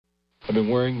I've been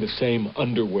wearing the same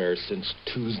underwear since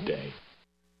Tuesday.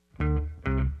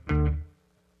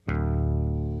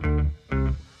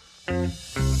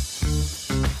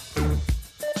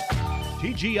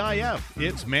 TGIF,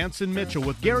 it's Manson Mitchell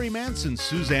with Gary Manson,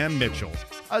 Suzanne Mitchell.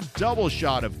 A double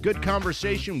shot of good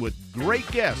conversation with great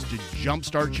guests to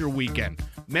jumpstart your weekend.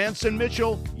 Manson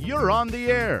Mitchell, you're on the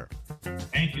air.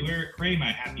 Thank you, Eric Kramer.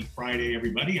 Happy Friday,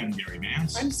 everybody. I'm Gary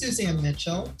Manson. I'm Suzanne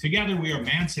Mitchell. Together, we are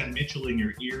Manson Mitchell in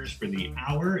your ears for the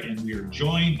hour, and we are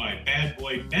joined by bad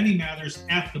boy Benny Mathers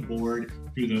at the board.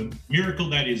 Through the miracle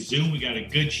that is Zoom, we got a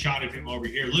good shot of him over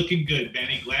here. Looking good,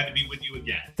 Benny. Glad to be with you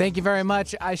again. Thank you very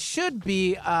much. I should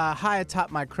be high atop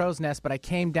my crow's nest, but I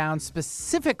came down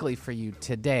specifically for you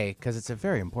today because it's a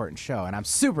very important show, and I'm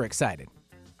super excited.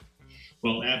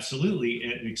 Well, absolutely,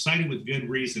 and excited with good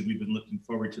reason. We've been looking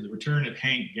forward to the return of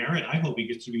Hank Garrett. I hope he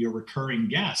gets to be a recurring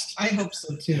guest. I hope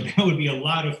so, too. That would be a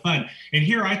lot of fun. And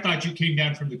here I thought you came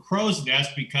down from the crow's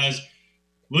nest because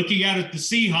looking out at the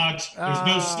Seahawks, there's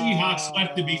no Seahawks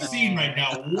left to be seen right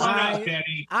now. What up,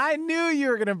 Benny? I knew you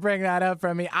were going to bring that up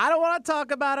for me. I don't want to talk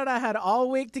about it. I had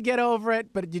all week to get over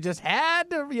it, but you just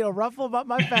had to, ruffle up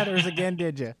my feathers again,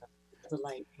 did you?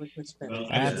 Well,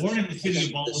 I was born in the city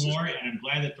of Baltimore, and I'm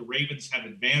glad that the Ravens have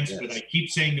advanced, but I keep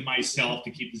saying to myself,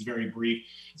 to keep this very brief,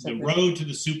 the road to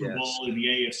the Super Bowl in the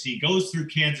AFC goes through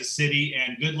Kansas City,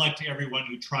 and good luck to everyone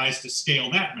who tries to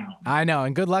scale that mountain. I know,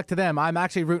 and good luck to them. I'm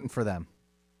actually rooting for them.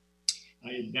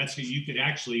 That's what you could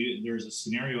actually, there's a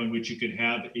scenario in which you could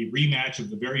have a rematch of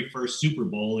the very first Super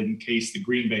Bowl in case the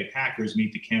Green Bay Packers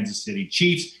meet the Kansas City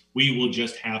Chiefs. We will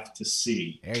just have to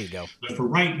see. There you go. But for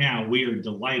right now, we are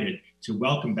delighted to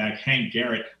welcome back Hank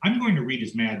Garrett. I'm going to read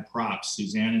his mad props,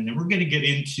 Suzanne, and then we're going to get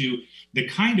into the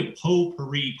kind of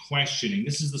potpourri questioning.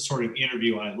 This is the sort of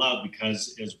interview I love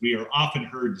because, as we are often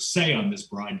heard to say on this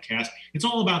broadcast, it's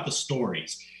all about the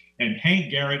stories. And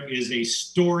Hank Garrett is a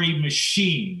story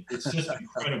machine. It's just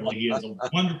incredible. He has a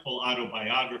wonderful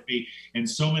autobiography and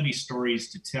so many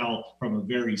stories to tell from a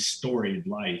very storied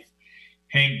life.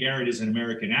 Hank Garrett is an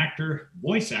American actor,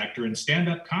 voice actor, and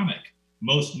stand-up comic,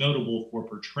 most notable for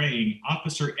portraying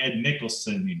Officer Ed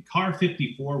Nicholson in Car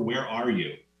 54, Where Are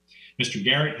You? Mr.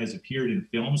 Garrett has appeared in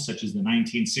films such as the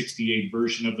 1968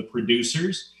 version of The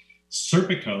Producers,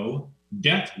 Serpico,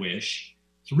 Death Wish,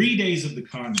 3 Days of the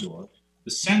Condor,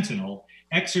 The Sentinel,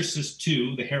 Exorcist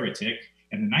II, The Heretic,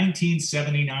 and the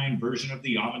 1979 version of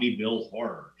the Amityville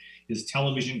Horror. His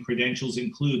television credentials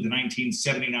include the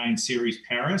 1979 series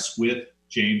Paris with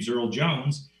James Earl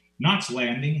Jones, Knots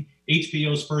Landing,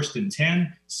 HBO's First and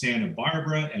 10, Santa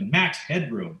Barbara, and Max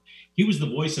Headroom. He was the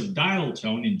voice of Dial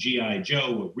Tone in G.I.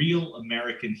 Joe, A Real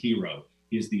American Hero.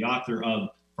 He is the author of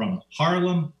From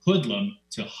Harlem Hoodlum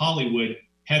to Hollywood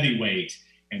Heavyweight.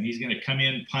 And he's going to come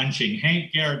in punching.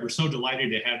 Hank Garrett, we're so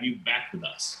delighted to have you back with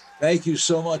us. Thank you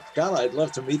so much. God, I'd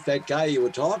love to meet that guy you were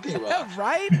talking about.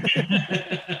 Right?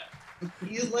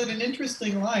 You led an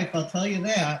interesting life, I'll tell you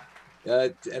that.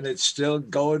 And it's still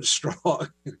going strong.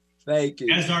 Thank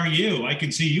you. As are you. I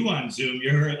can see you on Zoom.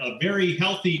 You're a very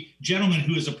healthy gentleman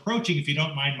who is approaching, if you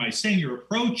don't mind my saying, you're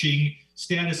approaching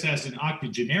status as an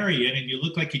octogenarian, and you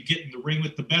look like you get in the ring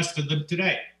with the best of them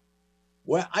today.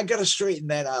 Well, I got to straighten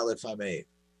that out, if I may.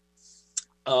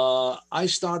 I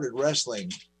started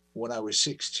wrestling when I was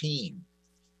 16.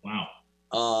 Wow.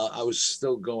 I was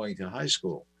still going to high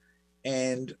school,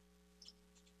 and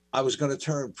I was going to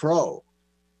turn pro,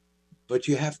 but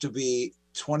you have to be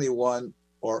 21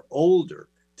 or older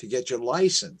to get your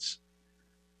license.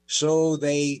 So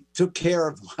they took care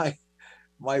of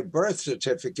my birth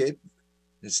certificate.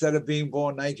 Instead of being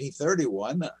born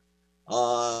 1931,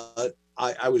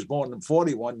 I was born in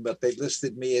 41, but they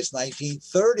listed me as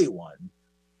 1931.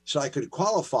 So I could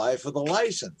qualify for the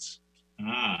license.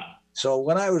 So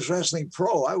when I was wrestling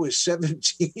pro, I was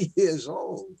 17 years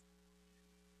old.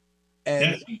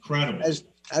 And that's incredible.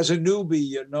 As a newbie,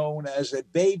 you're known as a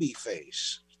baby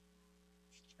face.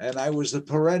 And I was the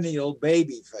perennial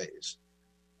baby face.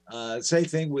 Same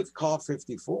thing with Car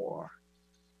 54.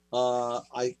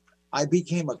 I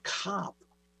became a cop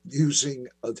using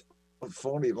a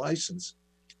phony license.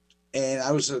 And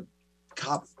I was a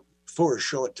cop for a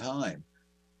short time.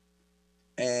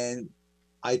 And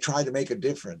I tried to make a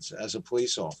difference as a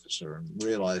police officer and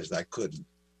realized I couldn't.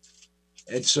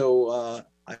 And so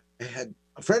I had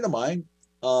a friend of mine,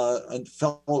 a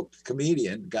fellow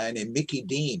comedian, a guy named Mickey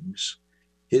Deems.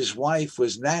 His wife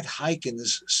was Nat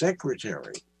Hiken's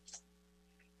secretary.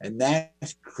 And Nat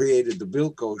created the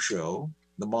Bilko Show,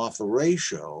 the Martha Ray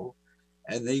Show,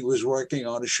 and he was working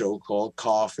on a show called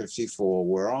Car 54,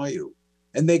 Where Are You?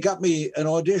 And they got me an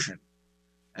audition.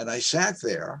 And I sat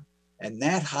there, and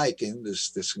Nat Hiken,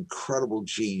 this incredible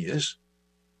genius,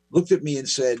 looked at me and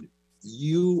said,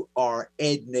 "You are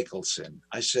Ed Nicholson."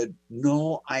 I said,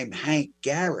 "No, I'm Hank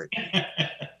Garrett."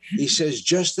 He says,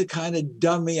 "Just the kind of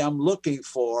dummy I'm looking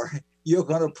for. You're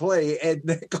going to play Ed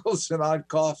Nicholson on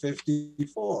Car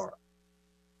 54."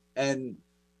 And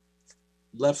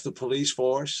left the police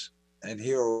force. And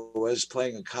here I was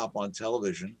playing a cop on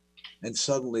television. And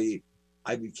suddenly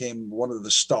I became one of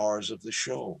the stars of the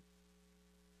show.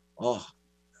 Oh,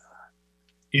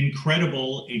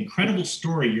 incredible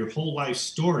story, your whole life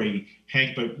story,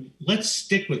 Hank, but let's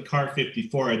stick with Car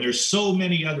 54. And there's so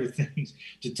many other things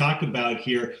to talk about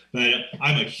here, but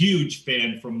I'm a huge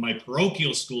fan from my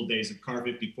parochial school days of Car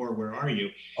 54. Where are you?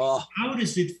 How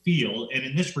does it feel? And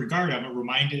in this regard, I'm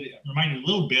reminded a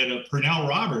little bit of Pernell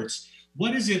Roberts.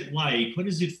 What is it like? What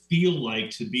does it feel like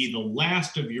to be the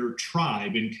last of your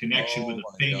tribe in connection with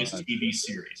a famous TV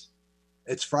series?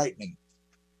 It's frightening,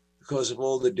 because of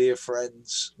all the dear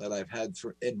friends that I've had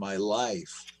in my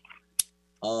life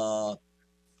are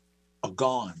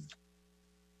gone.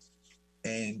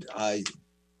 And I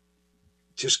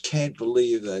just can't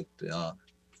believe that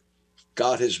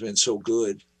God has been so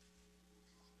good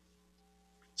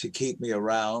to keep me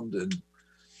around, and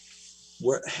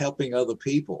we're helping other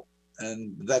people.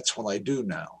 And that's what I do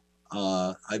now.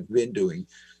 I've been doing.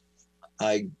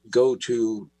 I go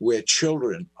to where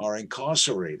children are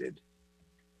incarcerated,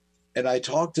 and I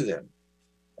talk to them.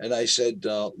 And I said,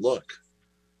 look,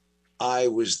 I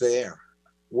was there.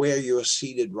 Where you're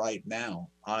seated right now,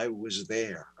 I was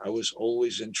there. I was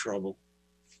always in trouble.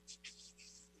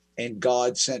 And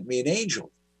God sent me an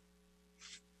angel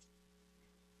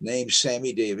named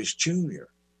Sammy Davis Jr.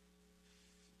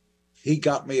 He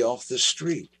got me off the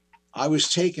street. I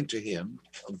was taken to him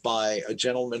by a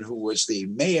gentleman who was the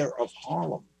mayor of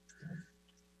Harlem.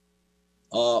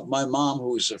 My mom,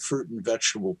 who was a fruit and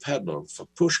vegetable peddler for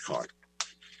pushcart,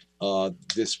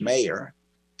 this mayor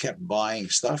kept buying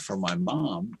stuff from my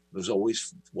mom. It was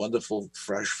always wonderful,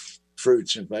 fresh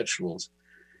fruits and vegetables.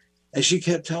 And she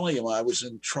kept telling him I was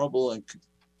in trouble, and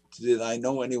did I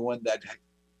know anyone that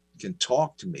can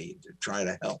talk to me to try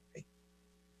to help me?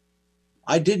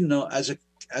 I didn't know, as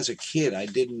a kid, I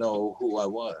didn't know who I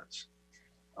was.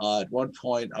 At one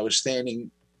point, I was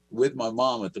standing with my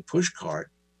mom at the pushcart,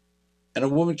 and a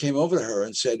woman came over to her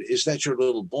and said, "Is that your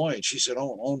little boy?" And she said,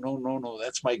 oh, no,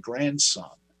 that's my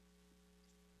grandson.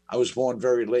 I was born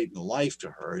very late in life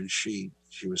to her, and she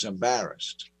was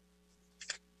embarrassed.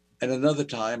 And another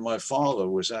time, my father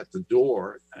was at the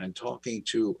door and talking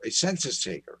to a census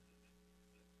taker.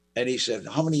 And he said,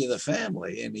 "How many in the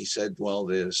family?" And he said, "Well,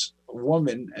 there's a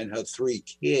woman and her 3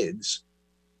 kids,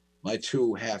 my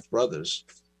 2 half brothers."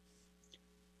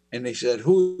 And he said,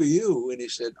 "Who are you?" And he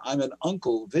said, "I'm an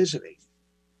uncle visiting.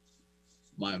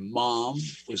 My mom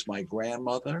was my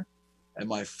grandmother, and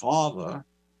my father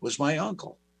was my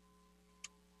uncle.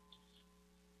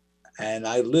 And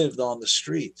I lived on the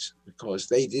streets because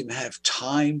they didn't have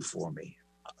time for me.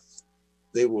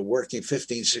 They were working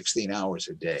 15, 16 hours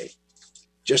a day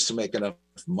just to make enough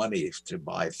money to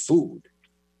buy food.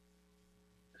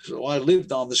 So I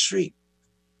lived on the street.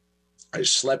 I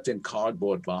slept in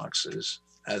cardboard boxes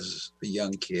as a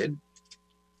young kid.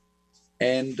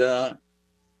 And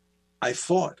I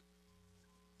fought.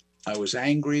 I was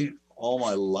angry. All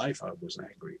my life I was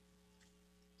angry.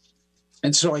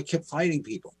 And so I kept fighting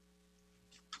people.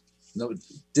 No, it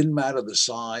didn't matter the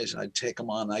size. I'd take them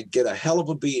on. I'd get a hell of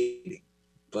a beating,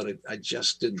 but I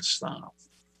just didn't stop.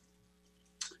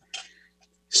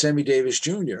 Sammy Davis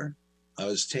Jr., I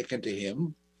was taken to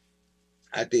him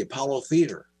at the Apollo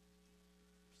Theater.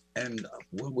 And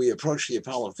when we approached the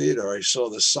Apollo Theater, I saw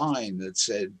the sign that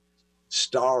said,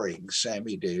 "Starring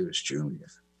Sammy Davis Jr."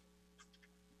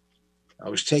 I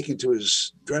was taken to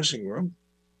his dressing room,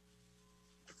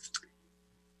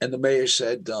 and the mayor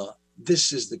said,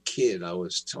 "This is the kid I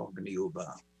was talking to you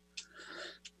about."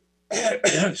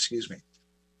 Excuse me.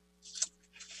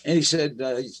 And he said,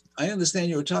 "I understand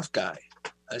you're a tough guy."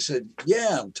 I said,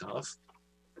 "Yeah, I'm tough."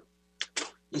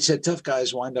 He said, "Tough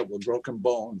guys wind up with broken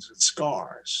bones and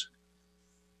scars.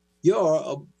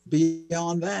 You're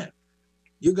beyond that.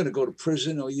 You're going to go to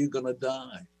prison or you're going to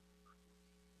die."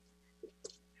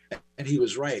 And he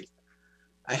was right.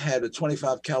 I had a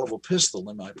 .25 caliber pistol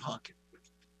in my pocket.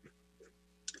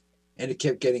 And it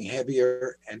kept getting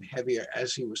heavier and heavier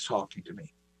as he was talking to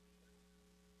me.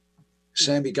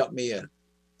 Sammy got me a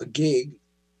gig,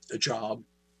 a job,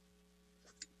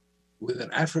 with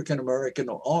an African-American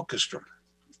orchestra.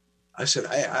 I said,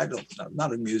 I'm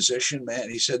not a musician, man.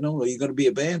 He said, no, you're going to be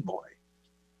a band boy.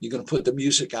 You're going to put the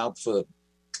music out for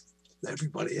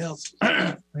everybody else.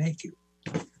 Thank you.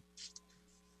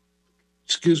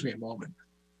 Excuse me a moment.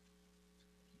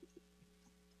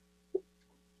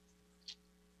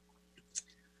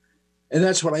 And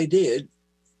that's what I did.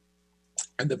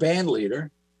 And the band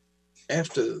leader,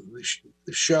 after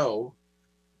the show,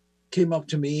 came up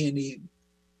to me and he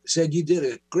said, "You did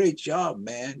a great job,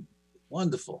 man.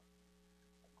 Wonderful."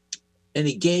 And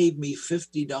he gave me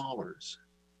 $50.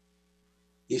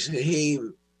 He said, "Hey,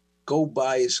 go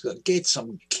buy, get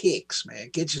some kicks, man.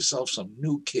 Get yourself some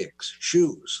new kicks,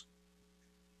 shoes."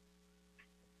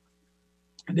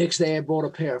 The next day, I bought a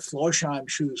pair of Florsheim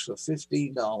shoes for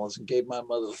 $15 and gave my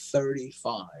mother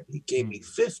 $35. He gave me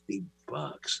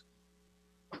 $50.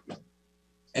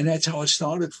 And that's how it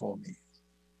started for me,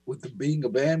 with being a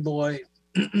band boy.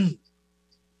 Then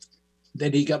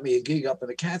he got me a gig up in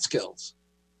the Catskills.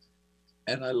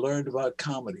 And I learned about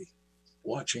comedy,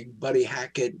 watching Buddy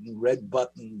Hackett and Red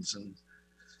Buttons and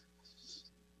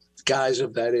guys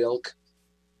of that ilk.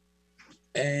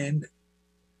 And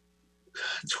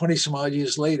 20 some odd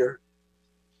years later,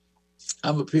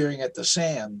 I'm appearing at the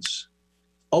Sands,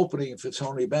 opening for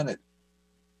Tony Bennett.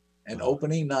 And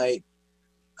opening night,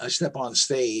 I step on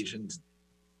stage and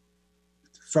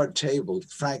front table,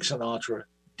 Frank Sinatra,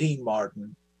 Dean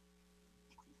Martin,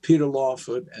 Peter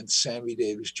Lawford, and Sammy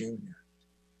Davis Jr.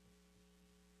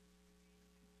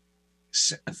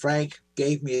 Frank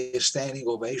gave me a standing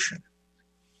ovation.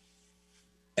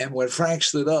 And when Frank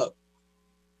stood up,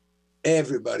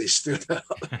 everybody stood up.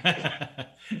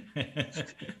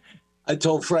 I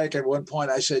told Frank at one point,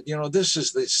 I said, this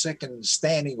is the second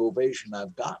standing ovation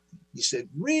I've gotten. He said,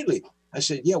 "Really?" I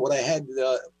said, "Yeah, what I had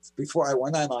before I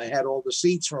went on, I had all the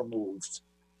seats removed."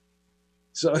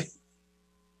 So,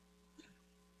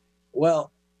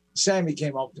 well, Sammy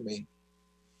came up to me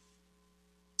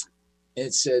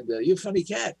and said, "You're a funny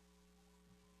cat.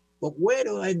 But where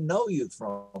do I know you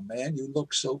from, man? You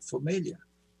look so familiar."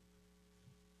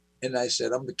 And I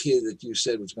said, "I'm the kid that you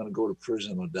said was going to go to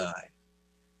prison or die."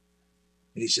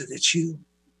 And he said, "That's you?"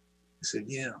 I said,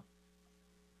 "Yeah."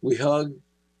 We hugged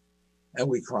and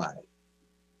we cried.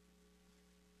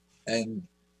 And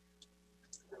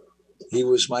he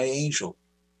was my angel.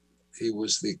 He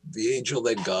was the angel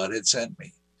that God had sent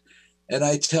me. And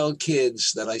I tell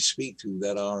kids that I speak to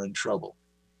that are in trouble,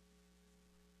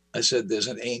 I said, there's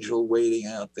an angel waiting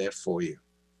out there for you,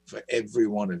 for every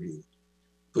one of you.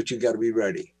 But you got to be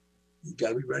ready. You got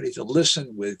to be ready to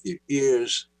listen with your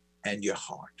ears and your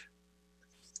heart.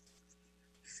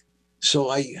 So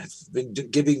I have been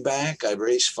giving back. I've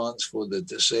raised funds for the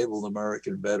disabled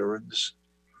American veterans.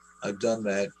 I've done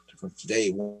that from day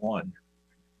one.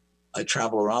 I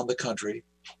travel around the country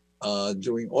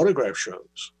doing autograph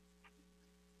shows.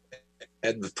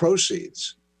 And the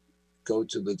proceeds go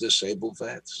to the disabled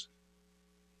vets.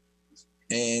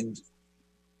 And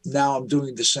now I'm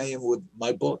doing the same with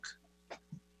my book.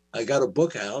 I got a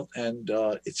book out and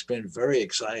it's been very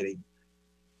exciting.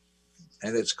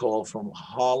 And it's called From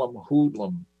Harlem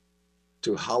Hoodlum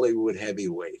to Hollywood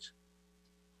Heavyweight.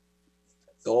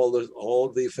 All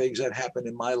the things that happened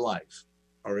in my life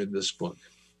are in this book.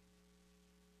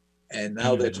 And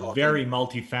now they're talking. Very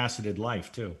multifaceted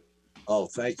life too. Oh,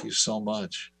 thank you so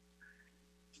much.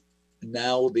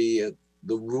 Now the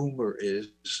rumor is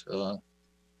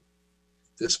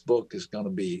this book is going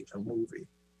to be a movie.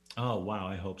 Oh, wow.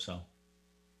 I hope so.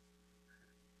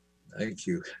 Thank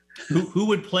you. Who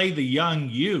would play the young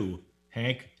you,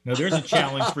 Hank? No, there's a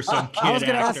challenge for some kid I was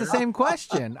going to ask actor. the same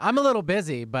question. I'm a little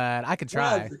busy, but I could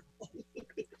try.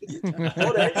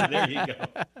 There you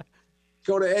go.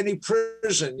 Go to any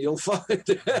prison, you'll find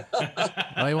it.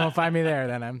 Well, you won't find me there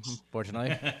then,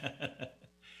 unfortunately.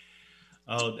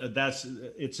 Oh,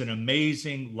 it's an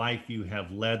amazing life you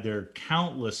have led. There are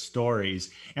countless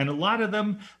stories, and a lot of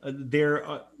them,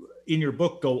 they're in your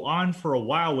book, go on for a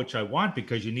while, which I want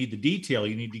because you need the detail.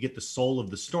 You need to get the soul of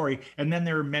the story. And then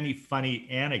there are many funny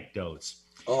anecdotes.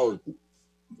 Oh,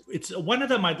 it's one of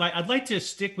them. I'd like to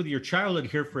stick with your childhood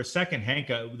here for a second, Hank.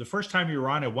 The first time you were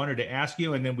on, I wanted to ask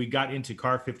you, and then we got into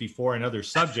Car 54 and other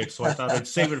subjects. So I thought I'd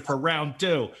save it for round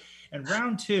two. And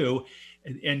round two,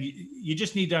 and you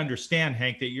just need to understand,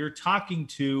 Hank, that you're talking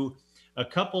to a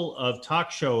couple of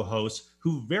talk show hosts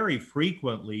who very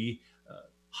frequently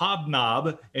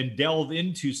hobnob and delve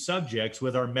into subjects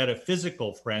with our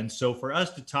metaphysical friends. So for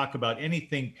us to talk about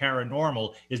anything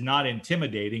paranormal is not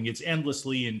intimidating. It's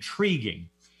endlessly intriguing.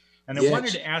 And I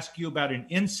wanted to ask you about an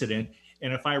incident.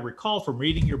 And if I recall from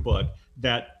reading your book,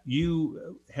 that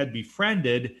you had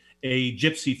befriended a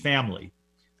gypsy family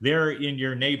there in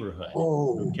your neighborhood.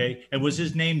 Oh. Okay. And was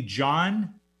his name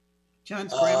John?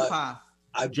 John's grandpa.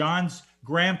 John's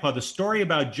grandpa. The story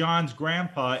about John's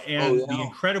grandpa and the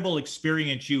incredible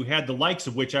experience you had, the likes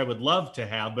of which I would love to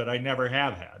have, but I never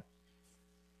have had.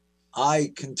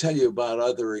 I can tell you about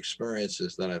other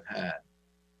experiences that I've had.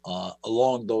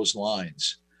 along those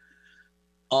lines.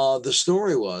 The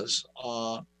story was,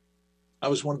 I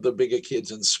was one of the bigger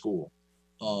kids in school.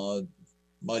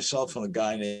 Myself and a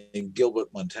guy named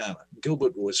Gilbert Montana.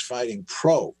 Gilbert was fighting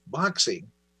pro boxing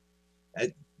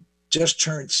at just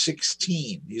turned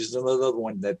 16. He's another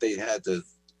one that they had to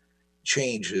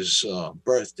change his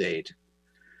birth date.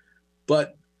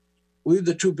 But we were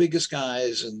the two biggest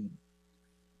guys, and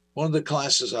one of the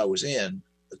classes I was in,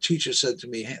 the teacher said to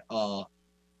me, "Hey,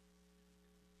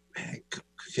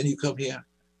 can you come here?"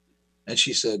 And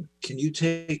she said, "Can you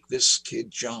take this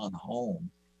kid John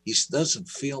home? He doesn't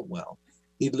feel well.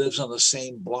 He lives on the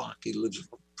same block. He lives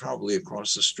probably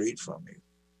across the street from you."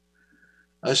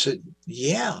 I said,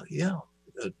 yeah.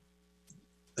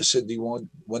 I said,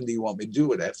 when do you want me to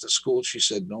do it? After school? She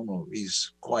said, no,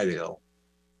 he's quite ill.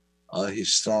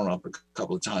 He's thrown up a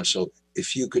couple of times. So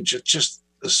if you could just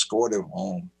escort him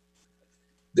home.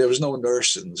 There was no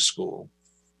nurse in the school.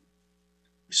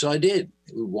 So I did.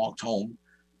 We walked home,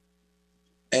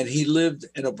 and he lived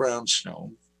in a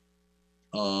brownstone.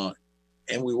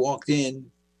 And we walked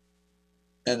in,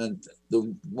 and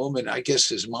the woman, I guess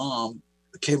his mom,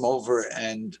 came over,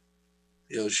 and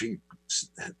she,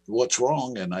 "What's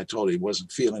wrong?" And I told her he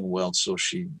wasn't feeling well, so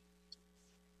she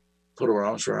put her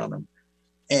arms around him.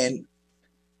 And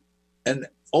an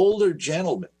older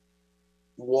gentleman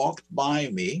walked by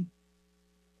me,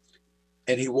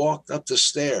 and he walked up the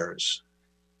stairs,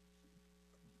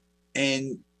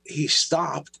 and he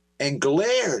stopped and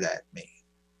glared at me.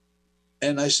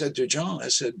 And I said to John, I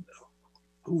said,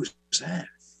 "Who's that?"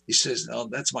 He says, "Oh,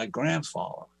 that's my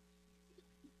grandfather."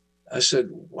 I said,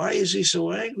 "Why is he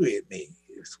so angry at me?"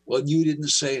 "Well, you didn't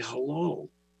say hello."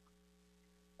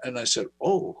 And I said,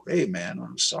 "Oh, hey, man,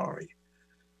 I'm sorry."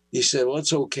 He said, "Well,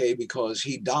 it's okay because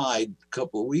he died a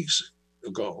couple of weeks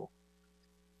ago."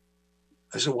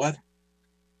 I said, "What?"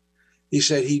 He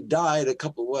said, "He died a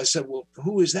couple of." I said, "Well,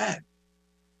 who is that?"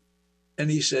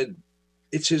 And he said,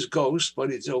 "It's his ghost,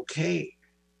 but it's okay.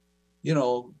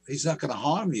 He's not going to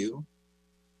harm you."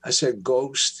 I said,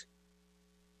 "Ghost?"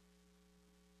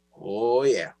 "Oh,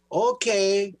 yeah.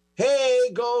 Okay.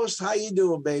 Hey, ghost, how you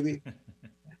doing, baby?"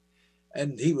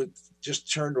 And he would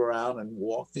just turned around and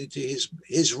walked into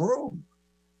his room.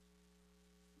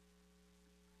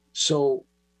 So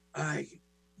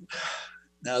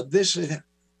now this is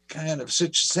kind of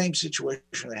same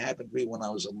situation that happened to me when I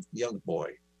was a young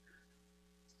boy.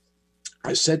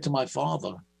 I said to my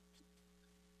father,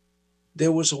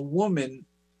 there was a woman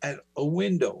at a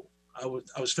window. I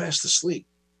was fast asleep.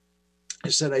 I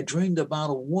said, I dreamed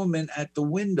about a woman at the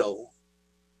window,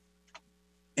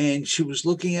 and she was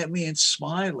looking at me and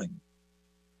smiling.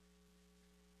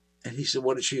 And he said,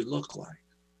 "What did she look like?"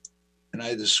 And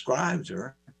I described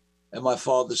her, and my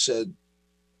father said,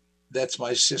 "That's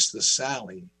my sister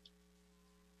Sally.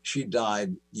 She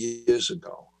died years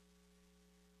ago."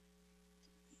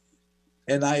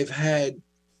 And I've had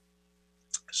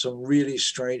some really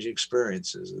strange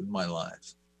experiences in my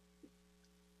life.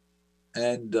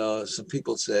 And some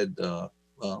people said,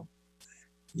 well,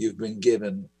 you've been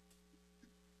given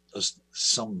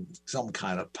some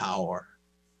kind of power.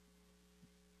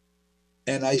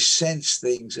 And I sense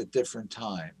things at different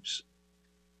times.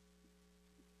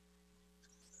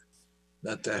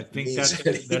 I think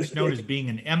that's known as being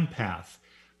an empath.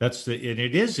 And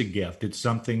it is a gift. It's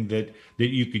something that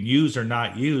you can use or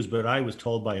not use. But I was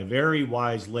told by a very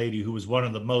wise lady who was one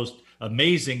of the most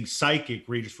amazing psychic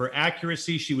readers. For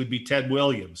accuracy, she would be Ted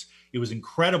Williams. It was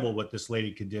incredible what this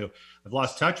lady could do. I've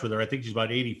lost touch with her. I think she's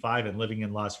about 85 and living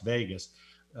in Las Vegas.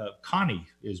 Connie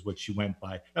is what she went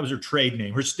by. That was her trade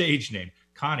name, her stage name,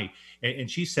 Connie. And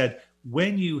she said,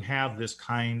 when you have this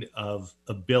kind of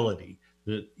ability,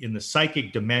 in the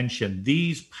psychic dimension,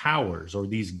 these powers or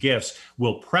these gifts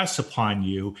will press upon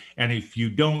you. And if you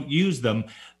don't use them,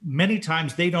 many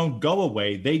times they don't go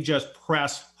away. They just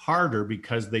press harder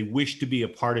because they wish to be a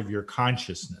part of your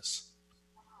consciousness.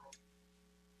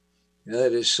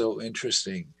 That is so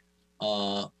interesting.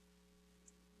 When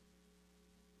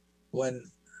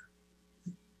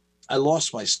I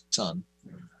lost my son,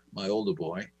 my older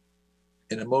boy,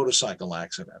 in a motorcycle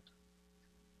accident,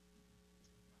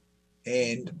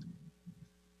 and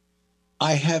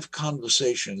I have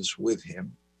conversations with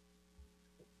him.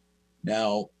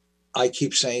 Now, I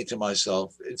keep saying to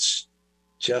myself, it's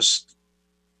just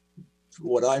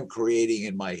what I'm creating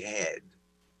in my head.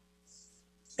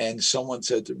 And someone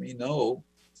said to me, no,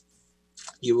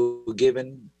 you were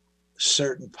given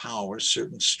certain powers,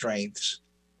 certain strengths,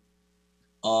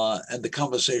 and the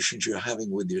conversations you're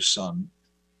having with your son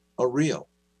are real.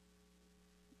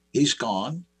 He's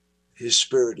gone. His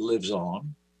spirit lives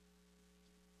on,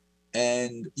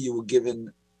 and you were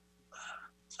given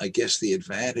I guess, the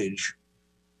advantage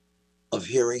of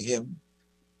hearing him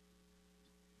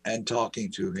and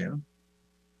talking to him.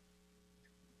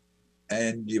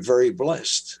 And you're very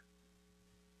blessed.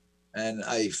 And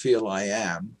I feel I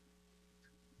am.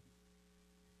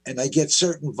 And I get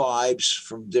certain vibes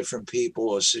from different people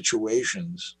or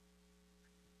situations.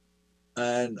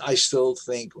 And I still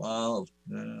think, well,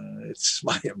 it's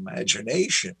my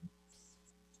imagination.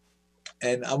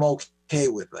 And I'm okay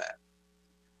with that.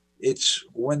 It's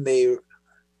when they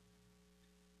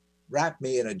wrap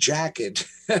me in a jacket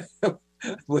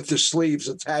with the sleeves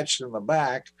attached in the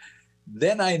back,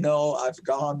 then I know I've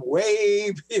gone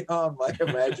way beyond my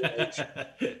imagination.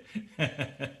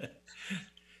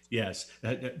 Yes,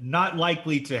 not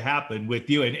likely to happen with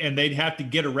you. And they'd have to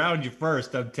get around you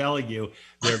first, I'm telling you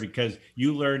there, because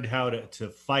you learned how to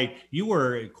fight. You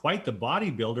were quite the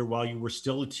bodybuilder while you were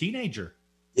still a teenager.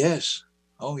 Yes.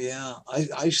 Oh, yeah.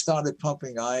 I started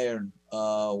pumping iron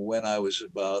when I was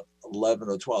about 11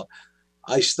 or 12.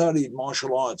 I studied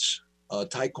martial arts,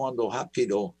 Taekwondo,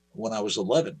 Hapkido, when I was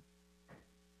 11.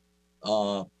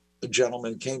 A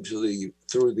gentleman came through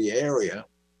the area,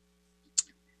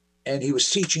 and he was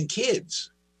teaching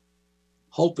kids,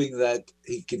 hoping that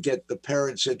he could get the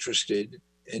parents interested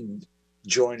in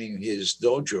joining his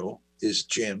dojo, his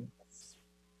gym.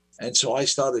 And so I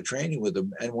started training with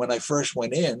him. And when I first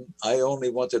went in, I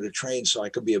only wanted to train so I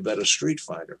could be a better street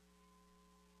fighter.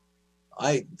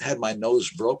 I had my nose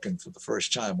broken for the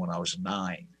first time when I was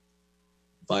 9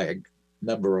 by a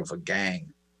member of a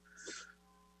gang.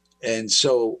 And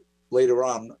so later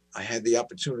on, I had the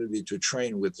opportunity to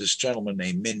train with this gentleman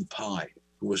named Min Pai,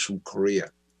 who was from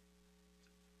Korea.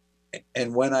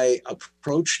 And when I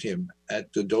approached him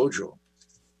at the dojo,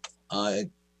 I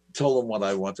told him what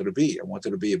I wanted to be. I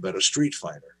wanted to be a better street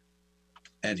fighter.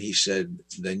 And he said,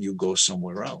 then you go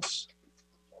somewhere else.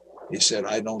 He said,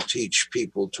 I don't teach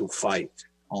people to fight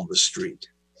on the street.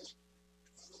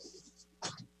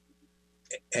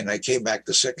 And I came back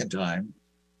the second time,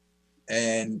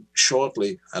 and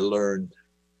shortly I learned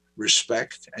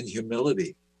respect and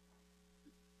humility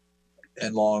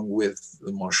along with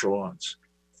the martial arts.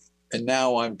 And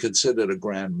now I'm considered a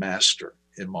grand master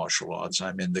in martial arts.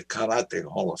 I'm in the Karate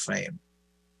Hall of Fame.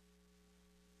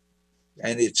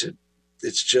 And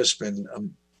it's just been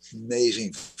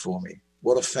amazing for me.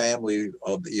 What a family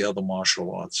of the other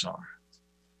martial arts are.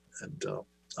 And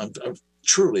I'm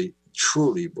truly,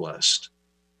 truly blessed.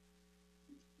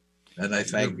 And I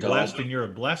thank God. You're blessed and you're a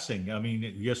blessing. I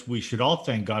mean, yes, we should all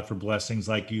thank God for blessings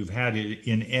like you've had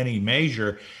in any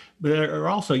measure. But there are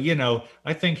also,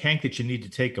 I think, Hank, that you need to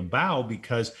take a bow,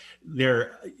 because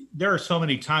there are so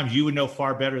many times, you would know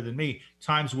far better than me,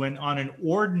 times when on an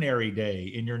ordinary day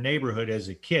in your neighborhood as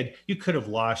a kid, you could have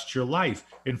lost your life.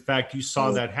 In fact, you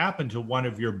saw that happen to one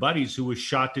of your buddies who was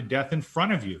shot to death in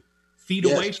front of you, feet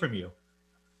away from you.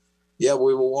 Yeah,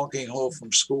 we were walking home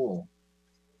from school.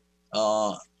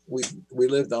 We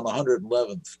lived on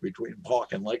 111th between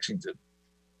Park and Lexington.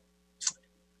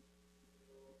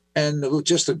 And it was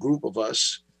just a group of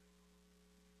us.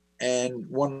 And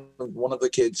one of the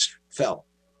kids fell,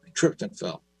 he tripped and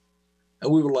fell.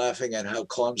 And we were laughing at how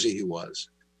clumsy he was.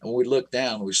 And when we looked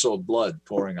down, we saw blood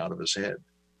pouring out of his head.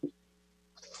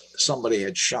 Somebody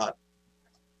had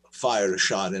fired a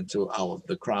shot into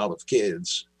the crowd of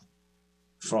kids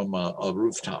from a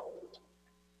rooftop.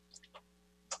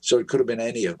 So it could have been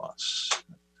any of us.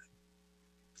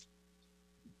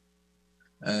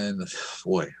 And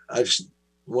boy,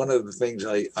 one of the things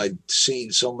I'd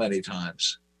seen so many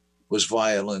times was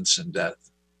violence and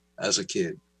death as a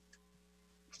kid.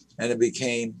 And it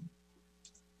became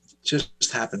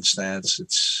just happenstance.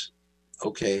 It's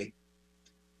okay.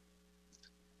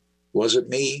 Was it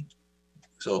me?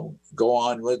 So go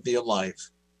on with your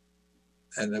life.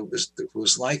 And it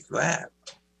was like that.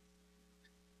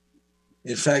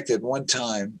 In fact, at one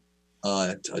time,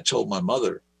 I told my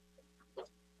mother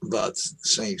about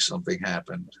saying something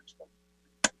happened.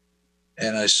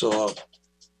 And I saw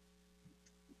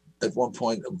at one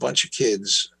point a bunch of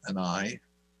kids and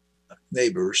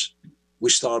neighbors,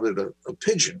 we started a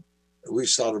pigeon. We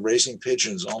started raising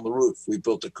pigeons on the roof. We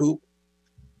built a coop.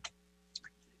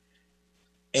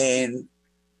 And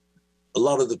a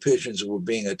lot of the pigeons were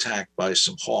being attacked by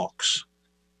some hawks.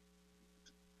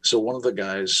 So one of the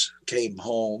guys came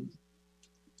home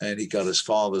and he got his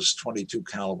father's .22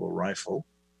 caliber rifle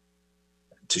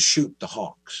to shoot the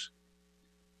hawks.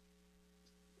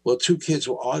 Well, 2 kids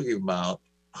were arguing about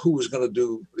who was going to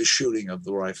do the shooting of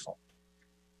the rifle.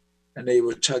 And they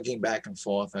were tugging back and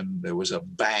forth, and there was a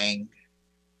bang.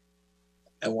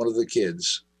 And one of the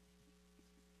kids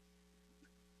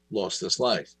lost his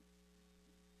life.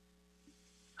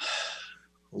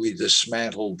 we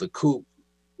dismantled the coop,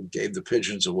 gave the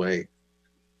pigeons away.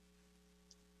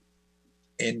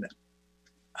 And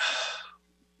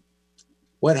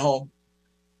went home.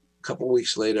 A couple of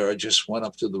weeks later, I just went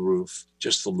up to the roof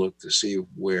just to look to see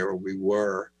where we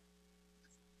were,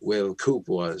 where the coop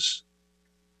was.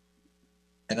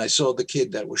 And I saw the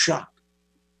kid that was shot.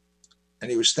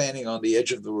 And he was standing on the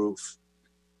edge of the roof.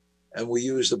 And we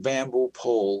used a bamboo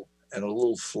pole and a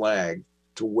little flag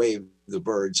to wave the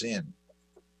birds in.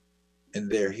 And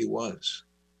there he was,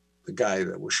 the guy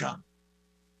that was shot.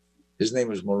 His name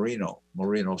was Marino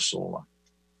Sola.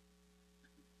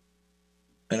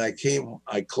 And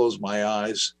I closed my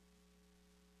eyes,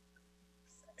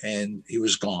 and he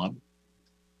was gone.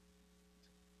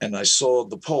 And I saw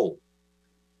the pole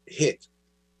hit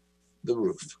the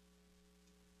roof.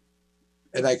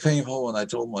 And I came home and I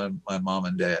told my mom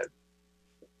and dad.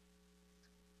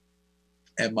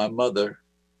 And my mother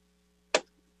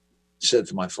said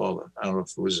to my father, I don't know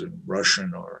if it was in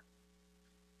Russian or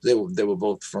they were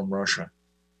both from Russia.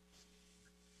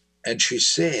 And she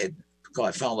said,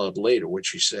 I found out later what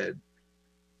she said.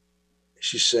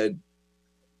 She said,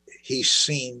 he's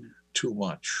seen too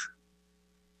much.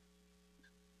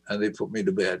 And they put me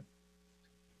to bed.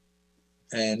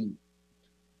 And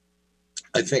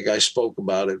I think I spoke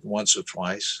about it once or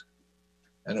twice.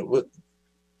 And it was,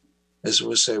 as it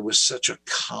was said, it was such a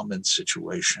common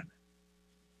situation.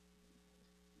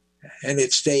 And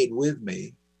it stayed with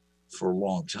me for a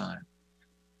long time.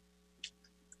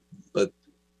 But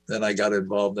then I got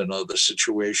involved in other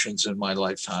situations in my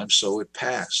lifetime, so it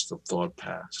passed, the thought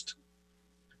passed.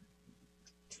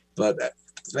 But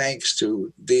thanks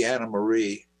to Deanna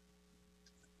Marie,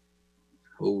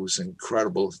 who was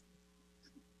incredible,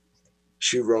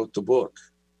 she wrote the book.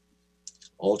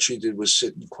 All she did was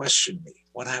sit and question me.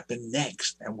 What happened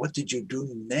next? And what did you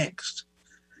do next?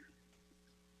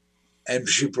 And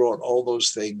she brought all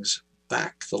those things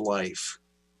back to life.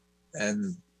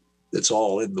 And it's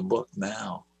all in the book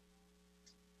now.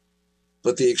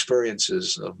 But the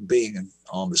experiences of being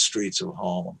on the streets of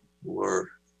Harlem were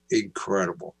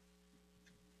incredible.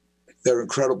 They're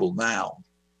incredible now.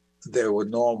 They were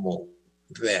normal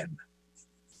then.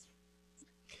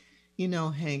 You know,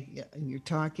 Hank, you're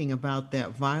talking about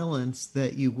that violence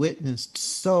that you witnessed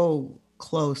so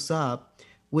close up,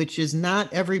 which is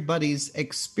not everybody's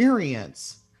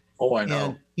experience. Oh, I know.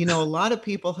 And, you know, a lot of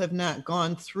people have not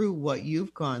gone through what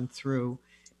you've gone through.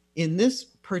 In this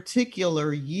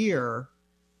particular year,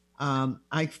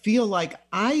 I feel like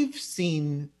I've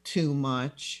seen too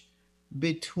much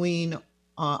between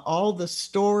all the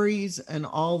stories and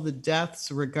all the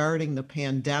deaths regarding the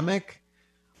pandemic,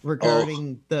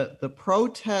 regarding the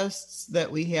protests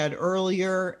that we had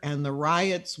earlier and the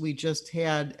riots we just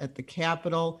had at the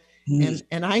Capitol.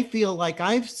 And I feel like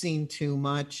I've seen too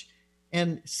much.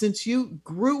 And since you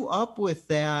grew up with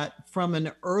that from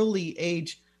an early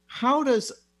age, how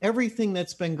does everything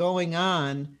that's been going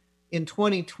on in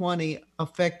 2020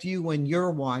 affect you when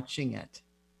you're watching it?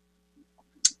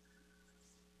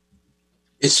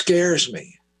 It scares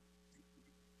me,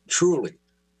 truly.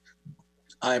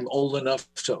 I'm old enough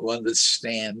to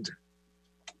understand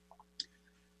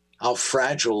how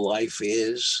fragile life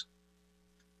is.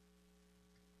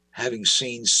 Having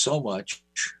seen so much,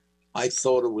 I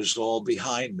thought it was all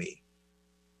behind me.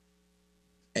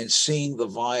 And seeing the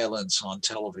violence on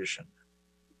television,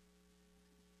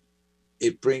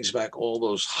 it brings back all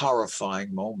those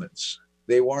horrifying moments.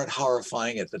 They weren't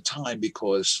horrifying at the time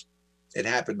because it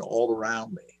happened all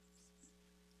around me.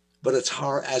 But it's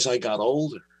hard as I got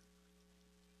older,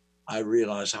 I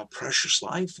realized how precious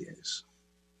life is.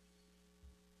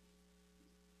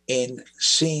 In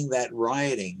seeing that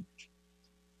rioting,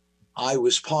 I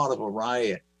was part of a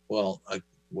riot. Well, I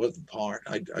wasn't part,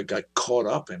 I got caught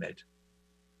up in it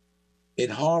in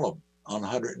Harlem on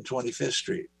 125th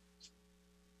Street.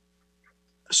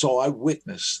 So I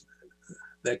witnessed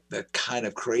that kind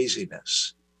of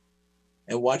craziness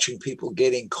and watching people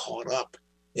getting caught up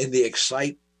in the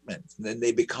excitement, and then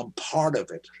they become part of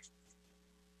it.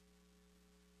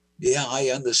 Yeah, I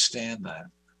understand that.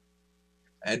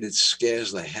 And it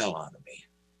scares the hell out of me.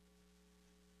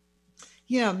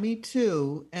 Yeah, me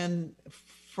too. And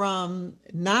from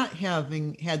not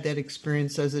having had that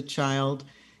experience as a child,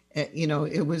 you know,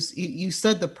 it was, you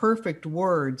said the perfect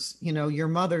words. You know, your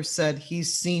mother said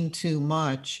he's seen too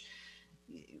much.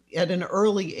 At an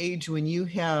early age, when you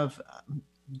have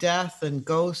death and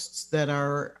ghosts that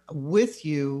are with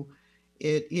you,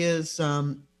 it is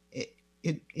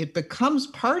it becomes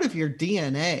part of your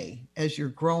DNA as you're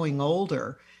growing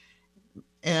older.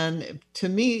 And to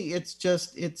me, it's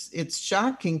just, it's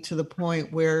shocking to the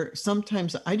point where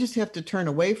sometimes I just have to turn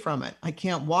away from it. I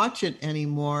can't watch it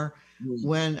anymore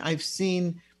when I've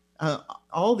seen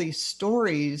all these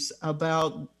stories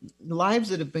about lives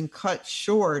that have been cut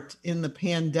short in the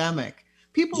pandemic.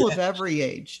 People of every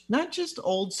age, not just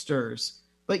oldsters,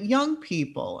 but young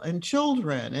people and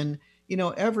children and, you know,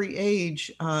 every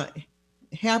age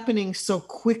happening so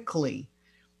quickly.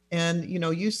 And, you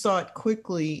know, you saw it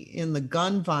quickly in the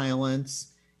gun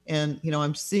violence. And, you know,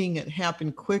 I'm seeing it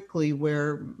happen quickly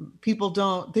where people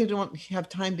don't have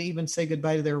time to even say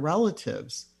goodbye to their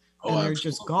relatives. And they're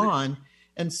just gone.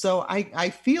 And so I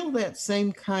feel that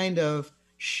same kind of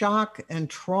shock and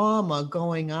trauma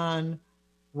going on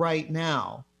right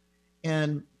now.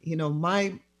 And, you know,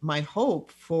 my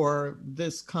hope for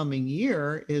this coming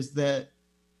year is that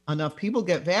enough people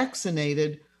get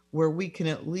vaccinated where we can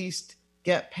at least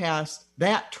get past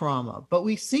that trauma. But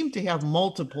we seem to have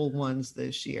multiple ones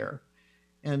this year.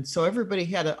 And so everybody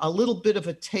had a little bit of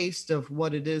a taste of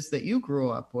what it is that you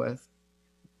grew up with.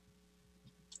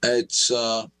 It's,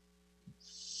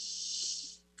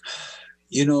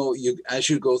 you know, as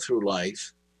you go through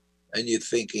life and you're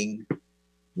thinking,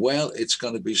 well, it's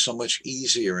going to be so much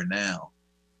easier now.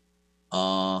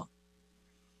 And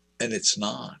it's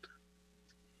not.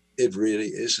 It really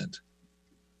isn't.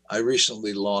 I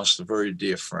recently lost a very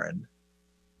dear friend,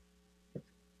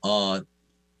 Warren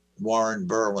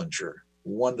Berlinger,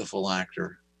 wonderful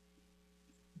actor,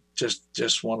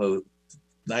 just one of the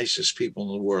nicest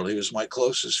people in the world. He was my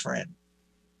closest friend.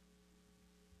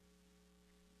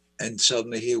 And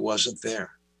suddenly he wasn't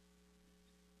there.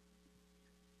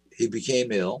 He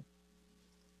became ill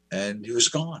and he was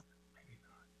gone.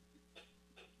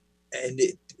 And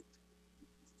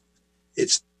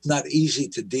it's not easy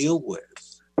to deal with.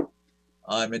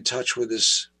 I'm in touch with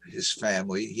his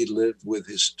family. He lived with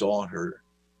his daughter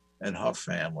and her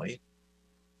family.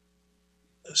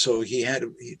 So he had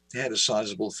a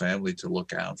sizable family to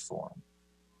look out for him.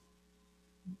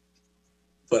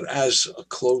 But as a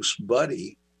close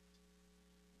buddy,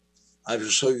 I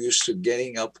was so used to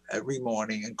getting up every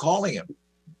morning and calling him,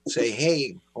 say,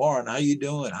 "Hey, Warren, how you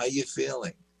doing? How you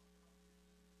feeling?"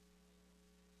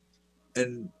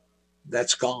 And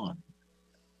that's gone.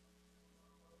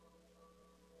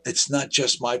 It's not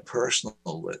just my personal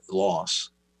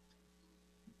loss.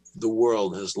 The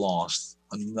world has lost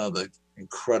another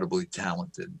incredibly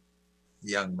talented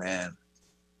young man.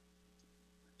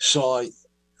 So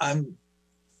I'm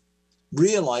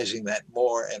realizing that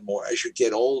more and more as you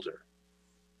get older.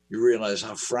 You realize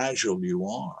how fragile you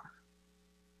are.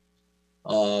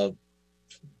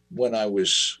 When I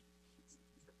was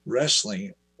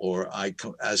wrestling, or I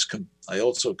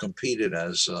also competed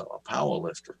as a power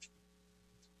lifter.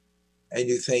 And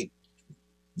you think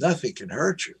nothing can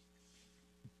hurt you.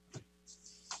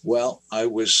 Well, I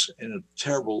was in a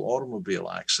terrible automobile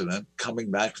accident coming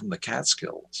back from the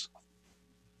Catskills.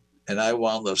 And I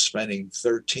wound up spending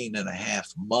 13 and a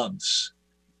half months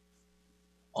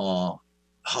on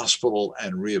hospital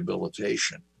and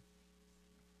rehabilitation.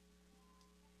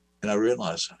 And I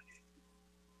realized,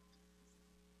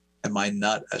 am I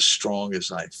not as strong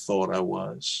as I thought I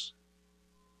was?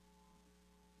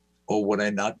 Or would I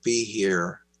not be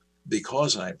here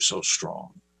because I'm so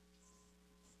strong?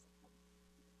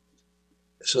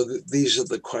 So these are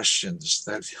the questions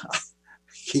that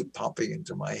keep popping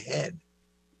into my head.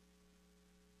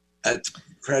 At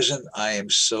present, I am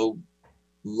so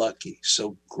lucky,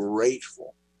 so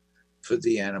grateful for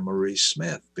Deanna Marie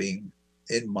Smith being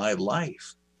in my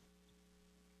life.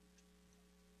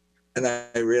 And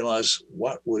I realized,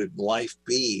 what would life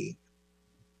be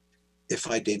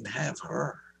if I didn't have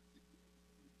her?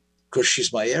 Because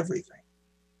she's my everything.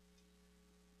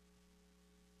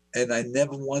 And I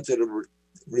never wanted to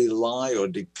rely or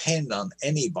depend on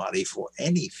anybody for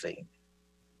anything.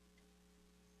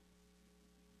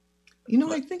 You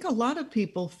know, I think a lot of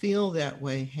people feel that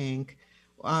way, Hank.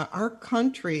 Our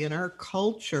country and our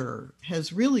culture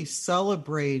has really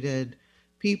celebrated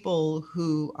people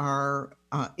who are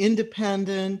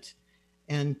independent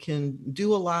and can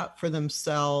do a lot for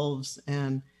themselves.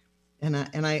 And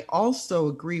I also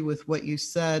agree with what you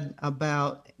said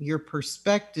about your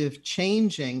perspective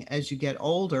changing as you get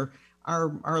older.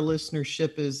 Our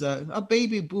listenership is a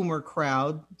baby boomer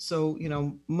crowd. So, you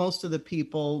know, most of the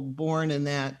people born in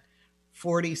that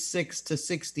 46 to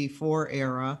 64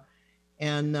 era.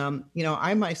 And, you know,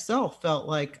 I myself felt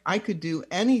like I could do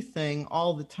anything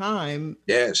all the time.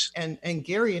 Yes. And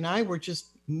Gary and I were just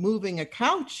moving a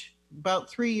couch about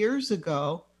 3 years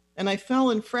ago, and I fell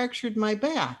and fractured my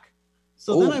back.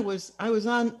 So then I was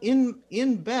on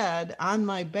in bed on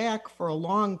my back for a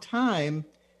long time,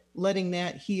 letting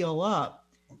that heal up.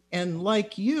 And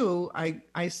like you,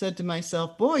 I said to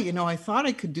myself, boy, you know, I thought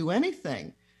I could do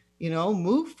anything, you know,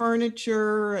 move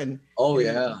furniture and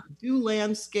do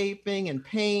landscaping and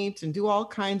paint and do all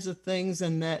kinds of things,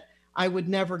 and that I would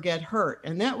never get hurt.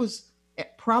 And that was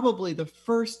probably the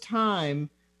first time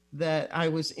that I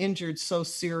was injured so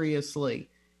seriously.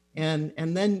 And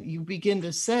then you begin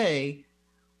to say,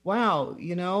 wow,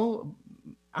 you know,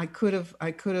 I could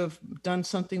have done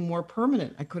something more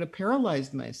permanent. I could have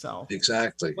paralyzed myself.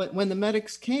 Exactly. But when the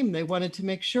medics came, they wanted to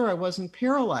make sure I wasn't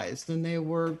paralyzed, and they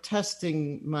were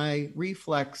testing my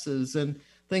reflexes and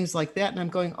things like that. And I'm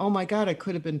going, oh my God, I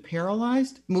could have been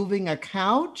paralyzed moving a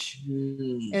couch.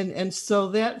 And so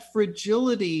that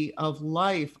fragility of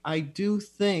life, I do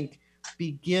think,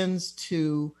 begins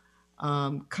to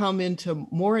come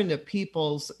more into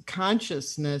people's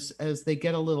consciousness as they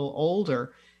get a little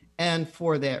older. And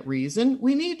for that reason,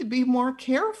 we need to be more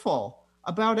careful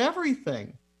about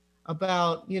everything,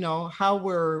 about, you know, how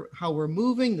we're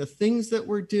moving, the things that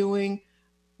we're doing,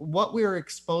 what we're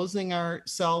exposing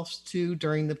ourselves to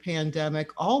during the pandemic.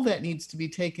 All that needs to be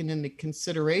taken into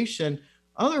consideration.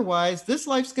 Otherwise, this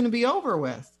life's going to be over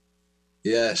with.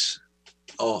 Yes.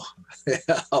 Oh,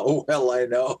 well, I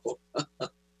know.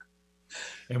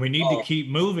 And we need to keep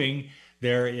moving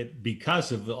there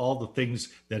because of all the things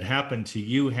that happened to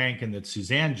you, Hank, and that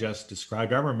Suzanne just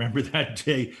described. I remember that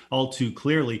day all too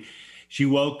clearly. She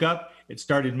woke up, it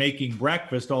started making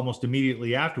breakfast almost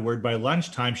immediately afterward. By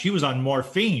lunchtime, she was on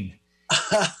morphine.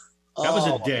 That was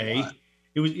a day.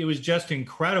 It was just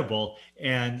incredible.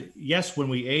 And yes, when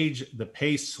we age, the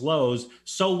pace slows.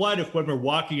 So what if when we're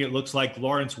walking, it looks like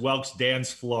Lawrence Welk's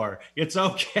dance floor? It's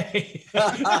okay.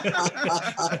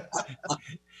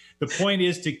 The point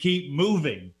is to keep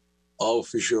moving. Oh,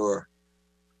 for sure.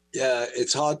 Yeah,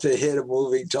 it's hard to hit a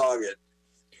moving target.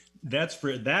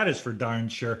 That is for darn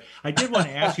sure. I did want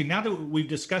to ask you, now that we've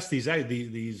discussed these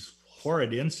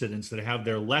horrid incidents that have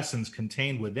their lessons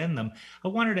contained within them, I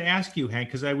wanted to ask you, Hank,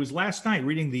 because I was last night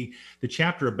reading the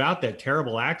chapter about that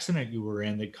terrible accident you were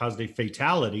in that caused a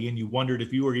fatality, and you wondered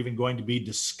if you were even going to be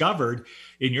discovered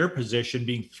in your position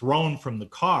being thrown from the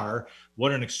car.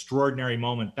 What an extraordinary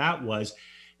moment that was.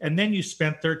 And then you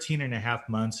spent 13 and a half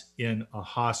months in a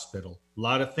hospital. A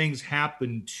lot of things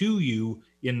happened to you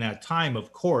in that time,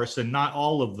 of course, and not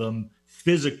all of them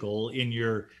physical in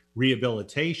your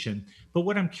rehabilitation. But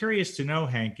what I'm curious to know,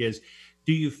 Hank, is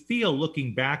do you feel,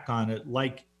 looking back on it,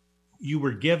 like you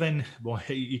were given, well,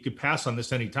 you could pass on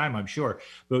this anytime, I'm sure,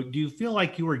 but do you feel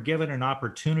like you were given an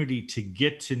opportunity to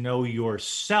get to know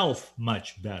yourself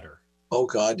much better? Oh,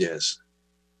 God, yes.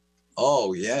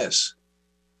 Oh, yes.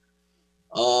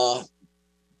 All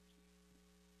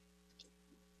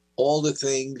the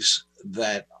things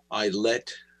that I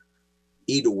let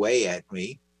eat away at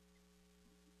me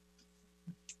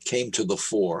came to the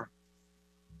fore.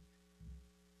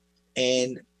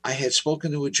 And I had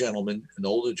spoken to a gentleman, an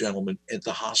older gentleman at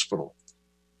the hospital.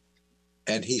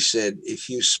 And he said, if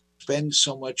you spend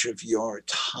so much of your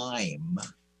time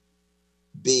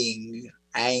being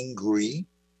angry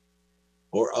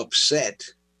or upset,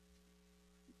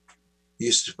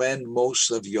 you spend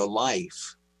most of your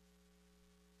life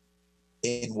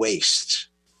in waste.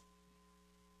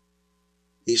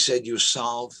 He said, you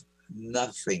solve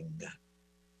nothing.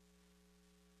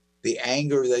 The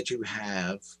anger that you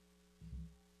have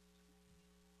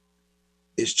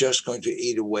is just going to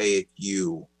eat away at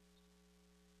you.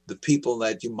 The people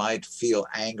that you might feel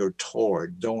anger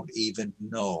toward don't even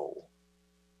know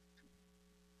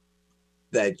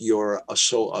that you're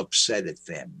so upset at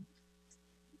them.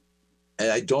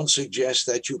 And I don't suggest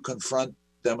that you confront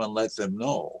them and let them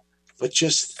know, but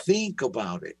just think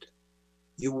about it.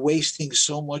 You're wasting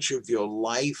so much of your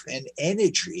life and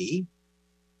energy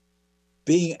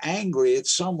being angry at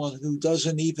someone who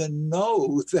doesn't even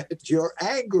know that you're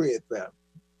angry at them.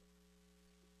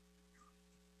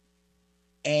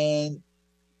 And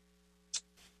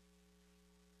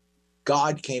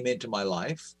God came into my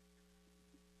life.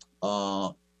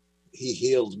 He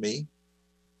healed me.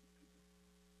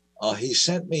 He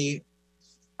sent me,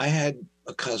 I had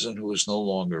a cousin who was no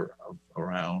longer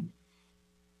around,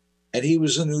 and he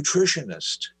was a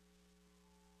nutritionist.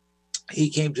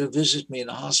 He came to visit me in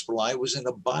the hospital. I was in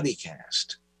a body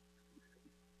cast.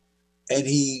 And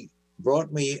he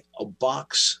brought me a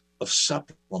box of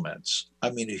supplements. I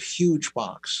mean, a huge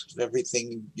box of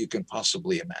everything you can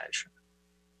possibly imagine.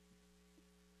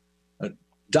 A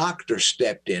doctor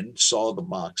stepped in, saw the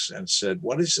box, and said,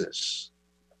 "What is this?"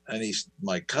 And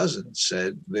my cousin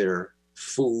said, "They're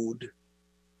food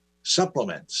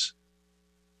supplements."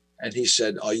 And he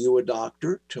said, "Are you a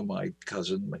doctor?" To my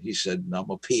cousin. He said,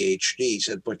 "I'm a PhD." He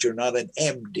said, "But you're not an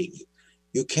MD.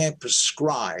 You can't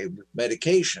prescribe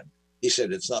medication." He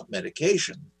said, "It's not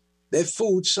medication. They're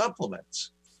food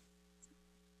supplements."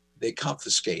 They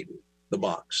confiscated the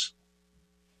box.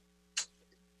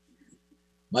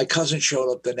 My cousin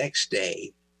showed up the next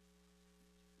day,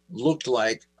 looked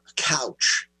like a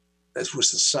couch. That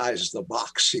was the size of the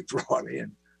box he brought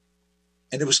in.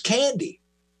 And it was candy.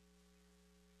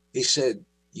 He said,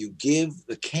 "You give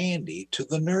the candy to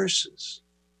the nurses."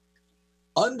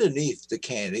 Underneath the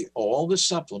candy, all the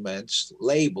supplements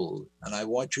labeled, and I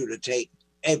want you to take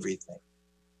everything.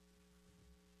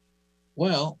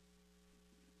 Well,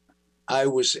 I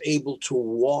was able to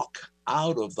walk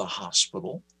out of the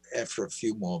hospital after a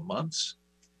few more months.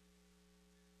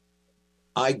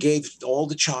 I gave all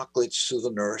the chocolates to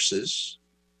the nurses,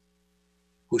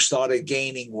 who started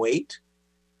gaining weight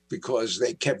because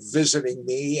they kept visiting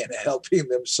me and helping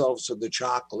themselves to the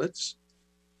chocolates.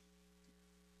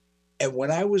 And when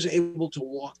I was able to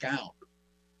walk out,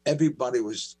 everybody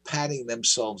was patting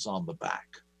themselves on the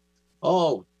back.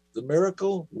 "Oh, the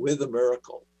miracle, we're the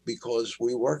miracle," because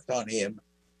we worked on him.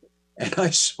 And I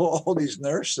saw all these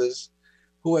nurses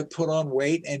who had put on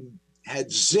weight and had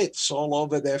zits all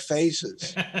over their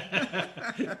faces.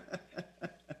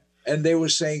 And they were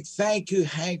saying, "Thank you,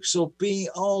 Hank,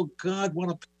 oh God, what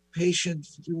a patient.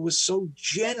 He was so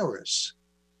generous."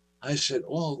 I said,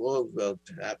 "Oh, well,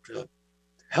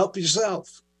 help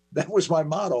yourself." That was my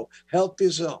motto, help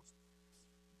yourself.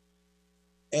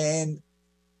 And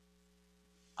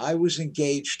I was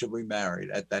engaged to be married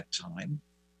at that time.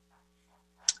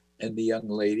 And the young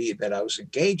lady that I was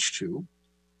engaged to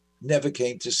never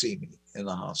came to see me in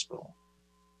the hospital.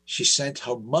 She sent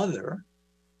her mother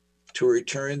to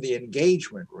return the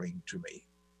engagement ring to me.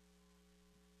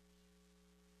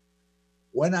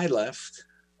 When I left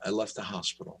the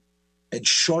hospital. And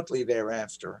shortly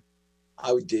thereafter,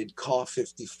 I did Car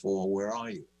 54, Where Are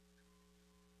You?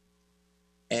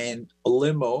 And a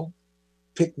limo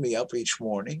picked me up each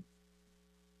morning.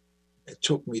 It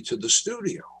took me to the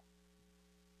studio.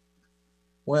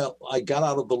 Well, I got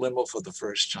out of the limo for the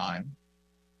first time,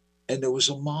 and there was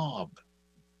a mob,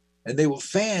 and they were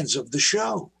fans of the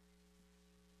show.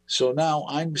 So now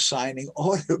I'm signing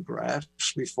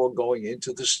autographs before going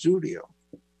into the studio.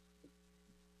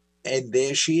 And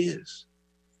there she is,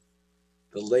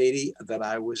 the lady that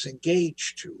I was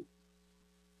engaged to.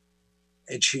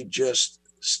 And she just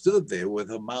stood there with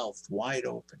her mouth wide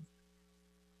open.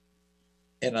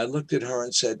 And I looked at her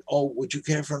and said, "Oh, would you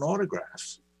care for an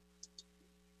autograph?"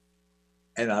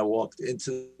 And I walked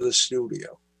into the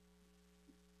studio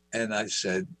and I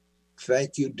said,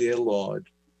 "Thank you, dear Lord.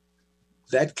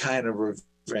 That kind of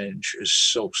revenge is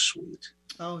so sweet."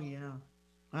 Oh, yeah.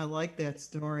 I like that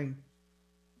story.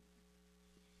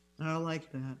 I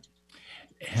like that.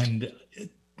 And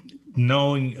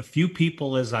knowing a few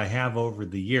people as I have over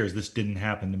the years, this didn't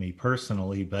happen to me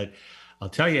personally, but I'll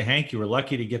tell you, Hank, you were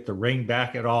lucky to get the ring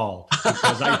back at all,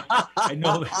 because I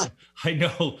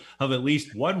know of at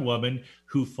least one woman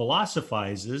who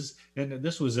philosophizes, and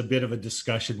this was a bit of a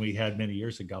discussion we had many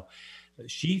years ago.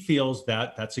 She feels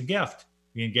that that's a gift.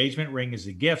 The engagement ring is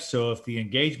a gift. So if the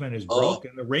engagement is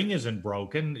broken, the ring isn't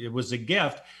broken. It was a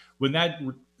gift.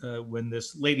 When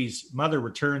this lady's mother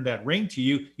returned that ring to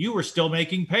you, you were still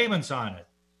making payments on it.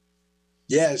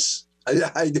 Yes,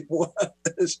 I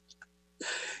was.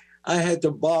 I had to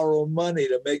borrow money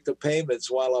to make the payments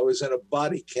while I was in a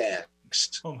body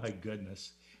cast. Oh my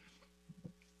goodness.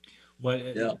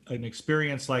 An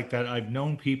experience like that. I've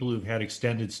known people who've had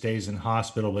extended stays in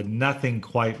hospital, but nothing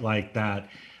quite like that.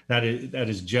 That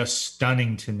is just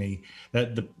stunning to me.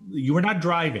 That you were not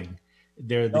driving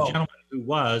there. The gentleman who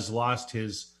lost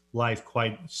his life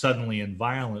quite suddenly and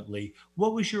violently.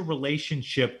 What was your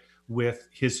relationship with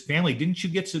his family? Didn't you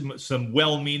get some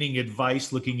well-meaning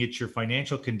advice looking at your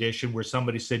financial condition where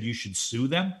somebody said you should sue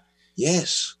them?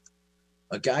 Yes.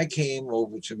 A guy came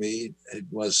over to me. It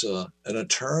was an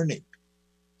attorney,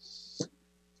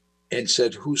 and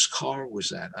said, "Whose car was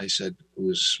that?" I said, "It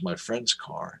was my friend's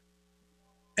car."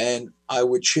 And I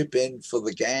would chip in for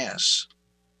the gas.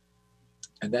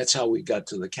 And that's how we got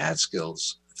to the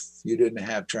Catskills. If you didn't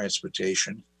have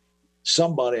transportation,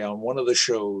 somebody on one of the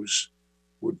shows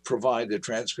would provide the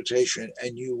transportation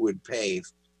and you would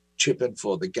chip in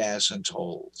for the gas and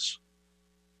tolls.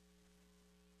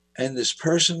 And this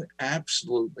person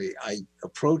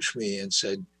approached me and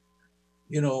said,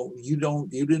 "You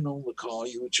didn't own the car.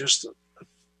 You were just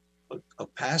a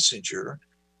passenger.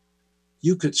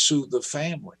 You could sue the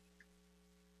family."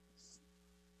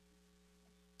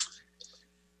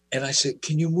 And I said,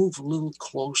 "Can you move a little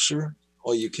closer?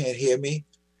 Oh, you can't hear me?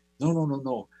 No, no, no,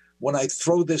 no. When I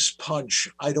throw this punch,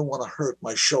 I don't want to hurt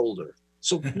my shoulder.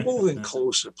 So move in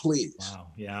closer, please.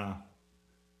 Wow. Yeah.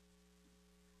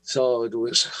 So it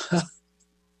was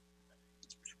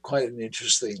quite an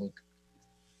interesting.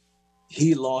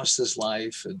 He lost his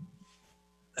life,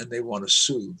 and they want to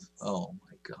soothe. Oh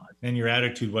my God. And your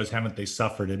attitude was, haven't they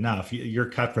suffered enough? You're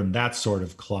cut from that sort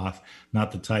of cloth,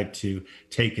 not the type to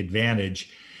take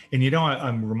advantage. And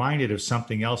I'm reminded of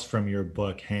something else from your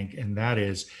book, Hank, and that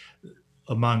is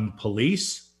among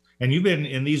police, and you've been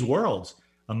in these worlds,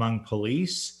 among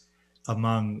police,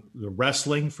 among the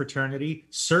wrestling fraternity,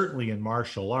 certainly in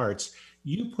martial arts,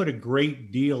 you put a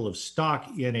great deal of stock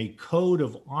in a code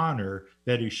of honor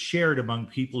that is shared among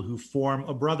people who form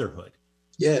a brotherhood.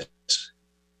 Yes.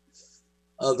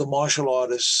 The martial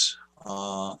artists,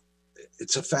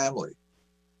 it's a family.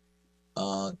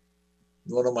 One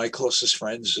of my closest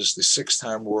friends is the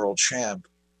 6-time world champ,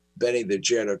 Benny the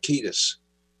Jet Urquidez,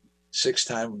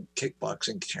 6-time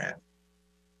kickboxing champ.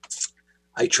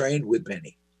 I trained with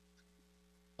Benny,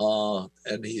 and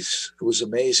it was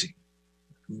amazing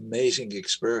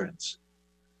experience.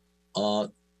 I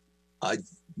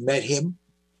met him,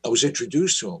 I was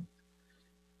introduced to him,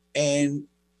 and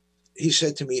he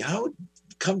said to me, "Howard,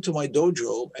 come to my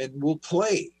dojo and we'll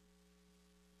play."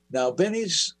 Now,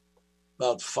 Benny's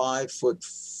about 5'5",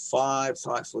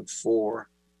 5'4",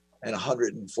 and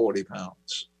 140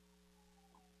 pounds.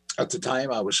 At the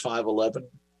time, I was 5'11",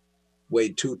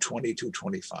 weighed 220,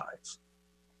 225.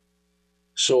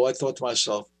 So I thought to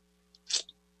myself,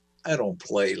 I don't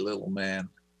play, little man.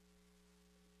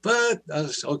 But I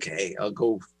was, okay, I'll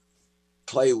go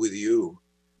play with you.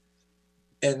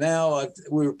 And now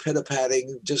we were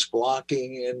pitter-patting, just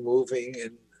blocking and moving.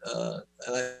 And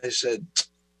I said,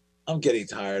 I'm getting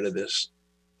tired of this.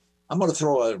 I'm going to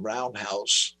throw a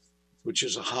roundhouse, which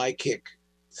is a high kick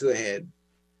to the head,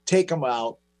 take him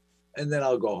out, and then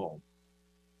I'll go home.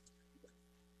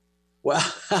 Well,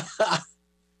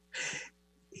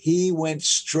 he went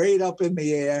straight up in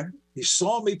the air. He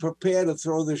saw me prepare to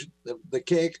throw the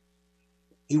kick.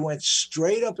 He went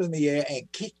straight up in the air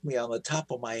and kicked me on the top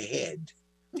of my head.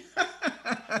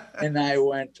 And I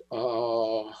went,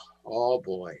 oh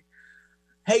boy.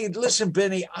 Hey, listen,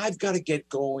 Benny, I've got to get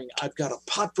going. I've got a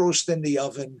pot roast in the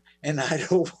oven, and I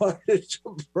don't want it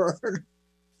to burn.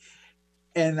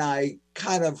 And I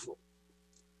kind of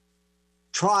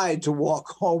tried to walk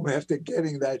home after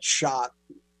getting that shot.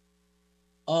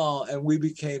 Oh, and we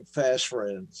became fast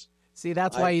friends. See,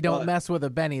 that's why you don't mess with a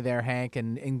Benny there, Hank.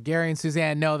 And Gary and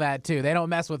Suzanne know that, too. They don't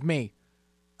mess with me.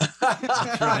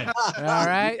 That's right. All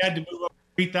right? You had to move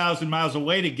 3,000 miles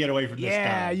away to get away from this guy.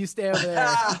 Yeah, you stay over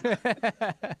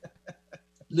there.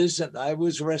 Listen, I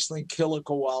was wrestling Killer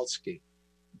Kowalski.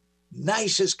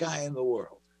 Nicest guy in the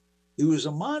world. He was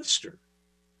a monster.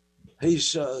 He's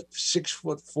 6'4",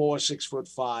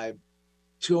 6'5",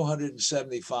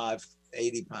 275,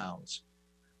 80 pounds.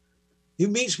 He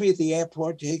meets me at the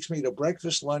airport, takes me to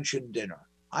breakfast, lunch, and dinner.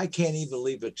 I can't even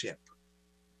leave a tip.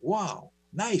 Wow,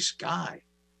 nice guy.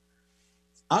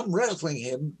 I'm wrestling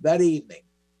him that evening.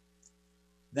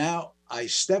 Now I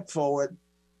step forward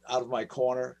out of my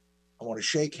corner. I want to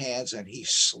shake hands, and he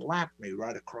slapped me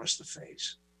right across the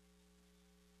face.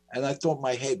 And I thought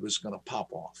my head was going to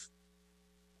pop off.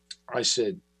 I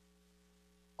said,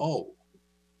 "Oh,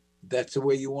 that's the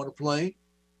way you want to play?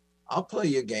 I'll play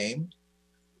your game."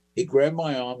 He grabbed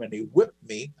my arm and he whipped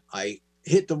me. I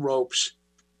hit the ropes,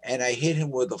 and I hit him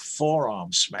with a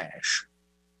forearm smash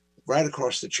right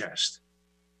across the chest.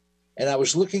 And I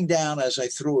was looking down as I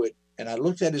threw it, and I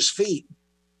looked at his feet,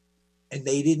 and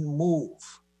they didn't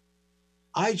move.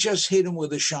 I just hit him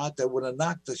with a shot that would have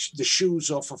knocked the shoes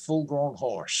off a full-grown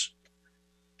horse.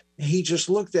 And he just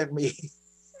looked at me,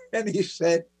 and he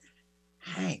said,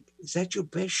 "Hank, is that your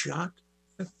best shot?"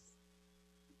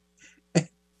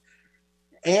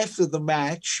 After the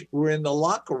match, we're in the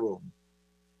locker room.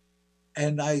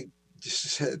 And I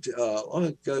said,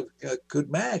 good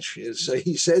match. So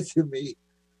he said to me,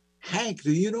 "Hank,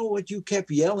 do you know what you kept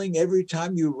yelling every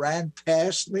time you ran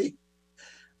past me?"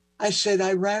 I said,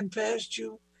 "I ran past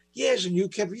you?" "Yes, and you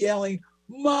kept yelling,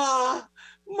 'Ma,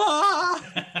 Ma.'"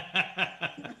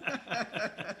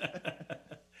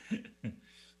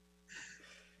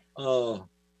 Oh.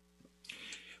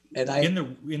 And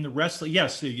in the wrestling,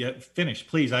 yes, finish,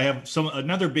 please. I have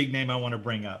another big name I want to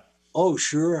bring up. Oh,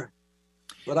 sure.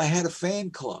 But I had a fan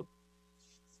club,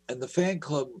 and the fan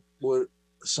club were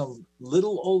some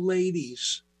little old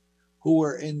ladies who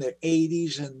were in their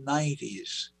 80s and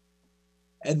 90s,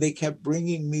 and they kept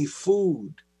bringing me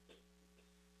food.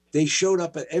 They showed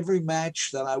up at every match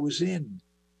that I was in.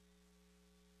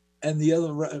 And the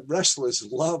other wrestlers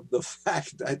loved the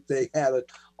fact that they had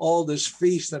all this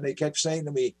feast, and they kept saying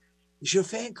to me, "Is your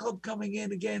fan club coming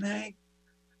in again, Hank?"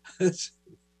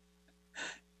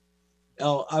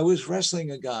 Oh, I was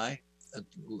wrestling a guy,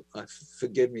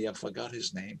 forgive me, I forgot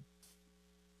his name,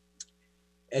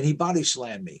 and he body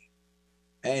slammed me,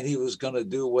 and he was going to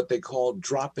do what they call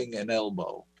dropping an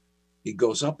elbow. He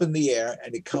goes up in the air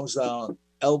and he comes down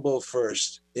elbow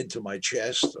first into my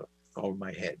chest or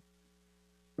my head.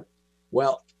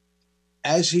 Well,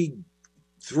 as he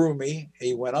threw me,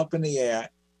 he went up in the air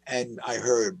and I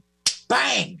heard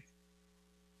bang,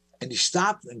 and he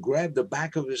stopped and grabbed the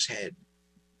back of his head.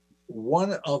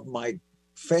 One of my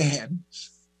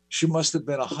fans, she must have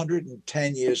been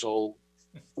 110 years old,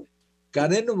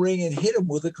 got in the ring and hit him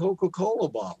with a Coca-Cola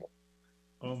bottle.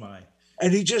 Oh my.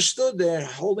 And he just stood there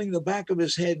holding the back of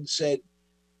his head and said,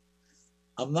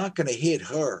 "I'm not going to hit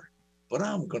her, but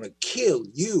I'm going to kill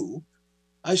you."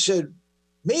 I said,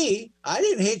 "Me? I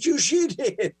didn't hit you, she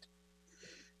did."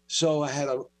 So I had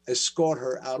to escort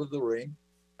her out of the ring,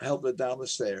 help her down the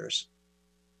stairs.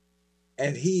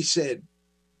 And he said,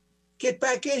 "Get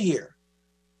back in here."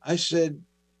 I said,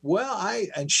 "Well,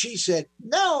 and she said,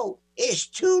 "No, it's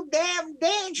too damn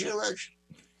dangerous."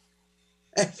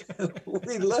 And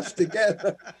we left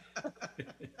together.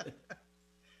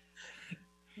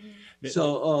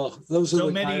 So those are so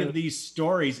the many kind of these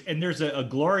stories, and there's a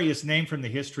glorious name from the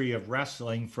history of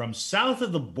wrestling from south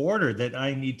of the border that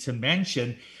I need to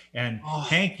mention. And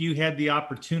Hank, you had the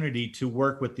opportunity to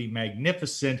work with the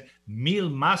magnificent Mil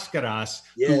Mascaras,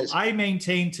 Yes. who I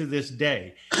maintain to this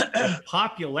day that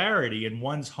popularity in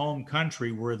one's home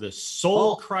country were the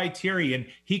sole criterion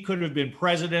he could have been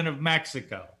president of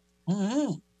Mexico.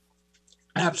 Mm-hmm.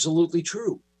 Absolutely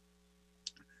true.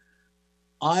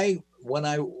 When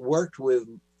I worked with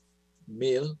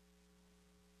Mil,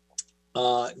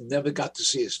 never got to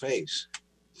see his face.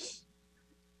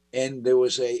 And there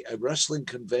was a wrestling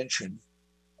convention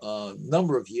a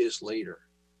number of years later.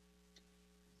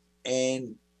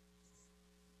 And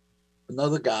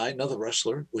another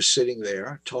wrestler was sitting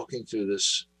there talking to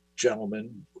this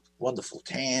gentleman, wonderful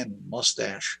tan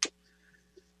mustache.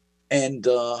 And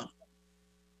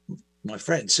my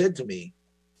friend said to me,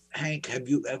 "Hank, have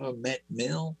you ever met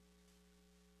Mil?"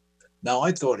 Now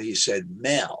I thought he said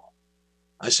Mel.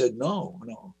 I said, no.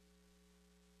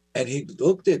 And he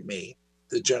looked at me,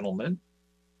 the gentleman,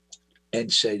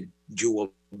 and said, "You were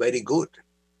very good."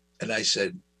 And I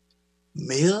said,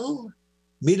 Mil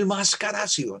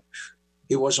Mascaras.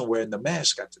 He wasn't wearing the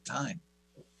mask at the time.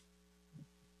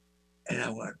 And I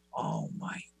went, oh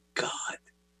my God.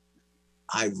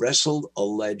 I wrestled a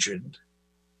legend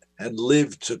and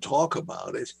lived to talk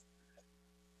about it.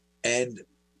 And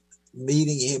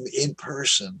meeting him in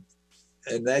person.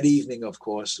 And that evening, of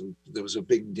course, there was a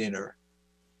big dinner.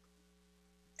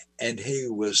 And he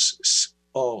was,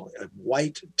 a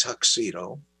white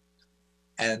tuxedo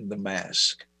and the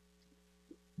mask.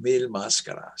 Mil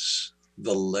Mascaras,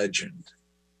 the legend.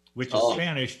 Which is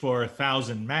Spanish for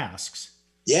 1,000 masks.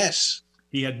 Yes.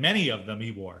 He had many of them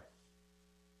he wore.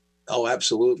 Oh,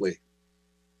 absolutely.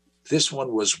 This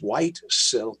one was white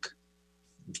silk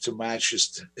to match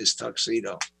his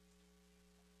tuxedo.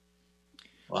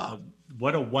 Wow.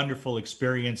 What a wonderful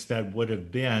experience that would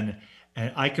have been.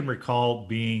 And I can recall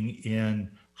being in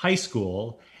high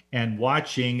school and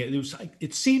watching,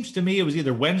 it seems to me it was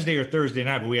either Wednesday or Thursday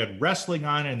night, but we had wrestling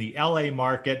on in the LA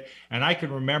market. And I can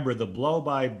remember the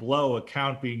blow-by-blow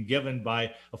account being given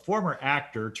by a former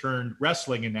actor turned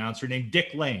wrestling announcer named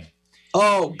Dick Lane.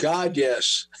 Oh God,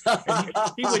 yes.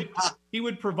 he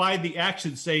would provide the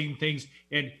action saying things,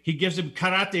 and he gives him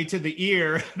karate to the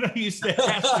ear. And I used to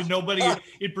ask to nobody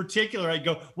in particular. I'd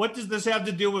go, "What does this have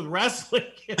to do with wrestling?"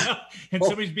 And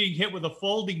somebody's being hit with a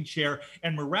folding chair,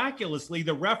 and miraculously,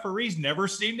 the referees never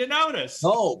seem to notice.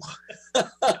 No.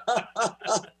 But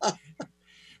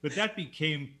that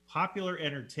became popular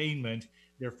entertainment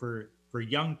there for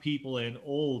young people and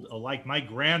old alike. My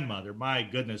grandmother, my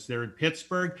goodness, there in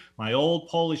Pittsburgh, my old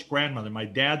Polish grandmother, my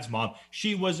dad's mom,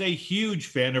 she was a huge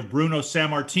fan of Bruno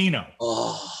Sammartino.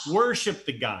 Worshipped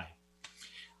the guy.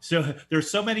 So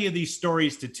there's so many of these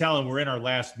stories to tell, and we're in our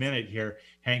last minute here,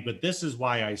 Hank, but this is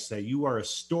why I say you are a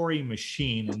story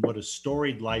machine, and what a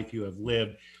storied life you have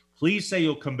lived. Please say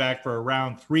you'll come back for a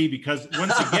round 3, because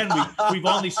once again, we've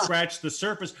only scratched the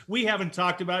surface. We haven't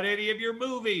talked about any of your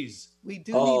movies. We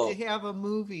do need to have a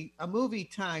movie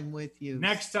time with you.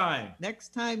 Next time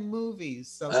movies.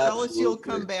 So tell us you'll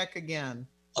come back again.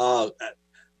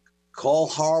 Call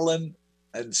Harlan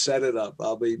and set it up.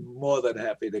 I'll be more than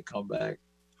happy to come back.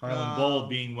 Harlan Boll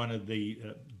being one of the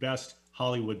best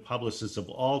Hollywood publicists of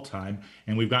all time,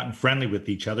 and we've gotten friendly with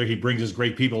each other. He brings us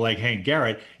great people like Hank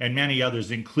Garrett and many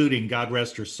others, including, God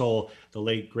rest her soul, the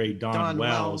late great Dawn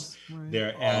Wells. Right.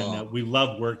 There, and we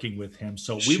love working with him.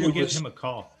 So we will give him a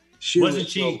call. Wasn't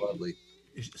she so lovely?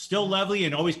 Still lovely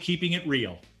and always keeping it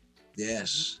real.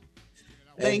 Yes.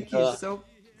 Thank you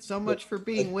so much for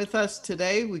being with us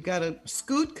today. We got to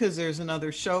scoot because there's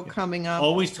another show coming up.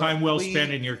 Always time well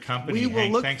spent in your company. We will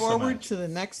Hank. look Thanks forward so to the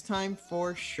next time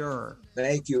for sure.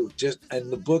 Thank you.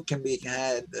 And the book can be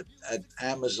had at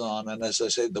Amazon, and as I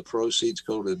said, the proceeds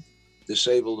go to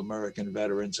disabled American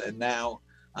veterans. And now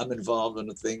I'm involved in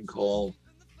a thing called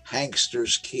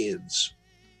Hanksters Kids.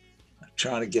 I'm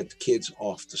trying to get the kids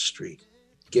off the street.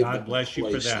 God bless you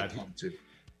for that.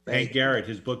 Hank Garrett,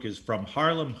 his book is From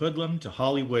Harlem Hoodlum to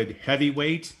Hollywood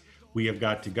Heavyweight. We have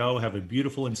got to go. Have a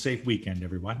beautiful and safe weekend,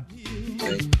 everyone.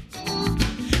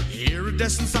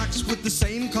 Iridescent socks with the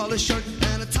same color shirt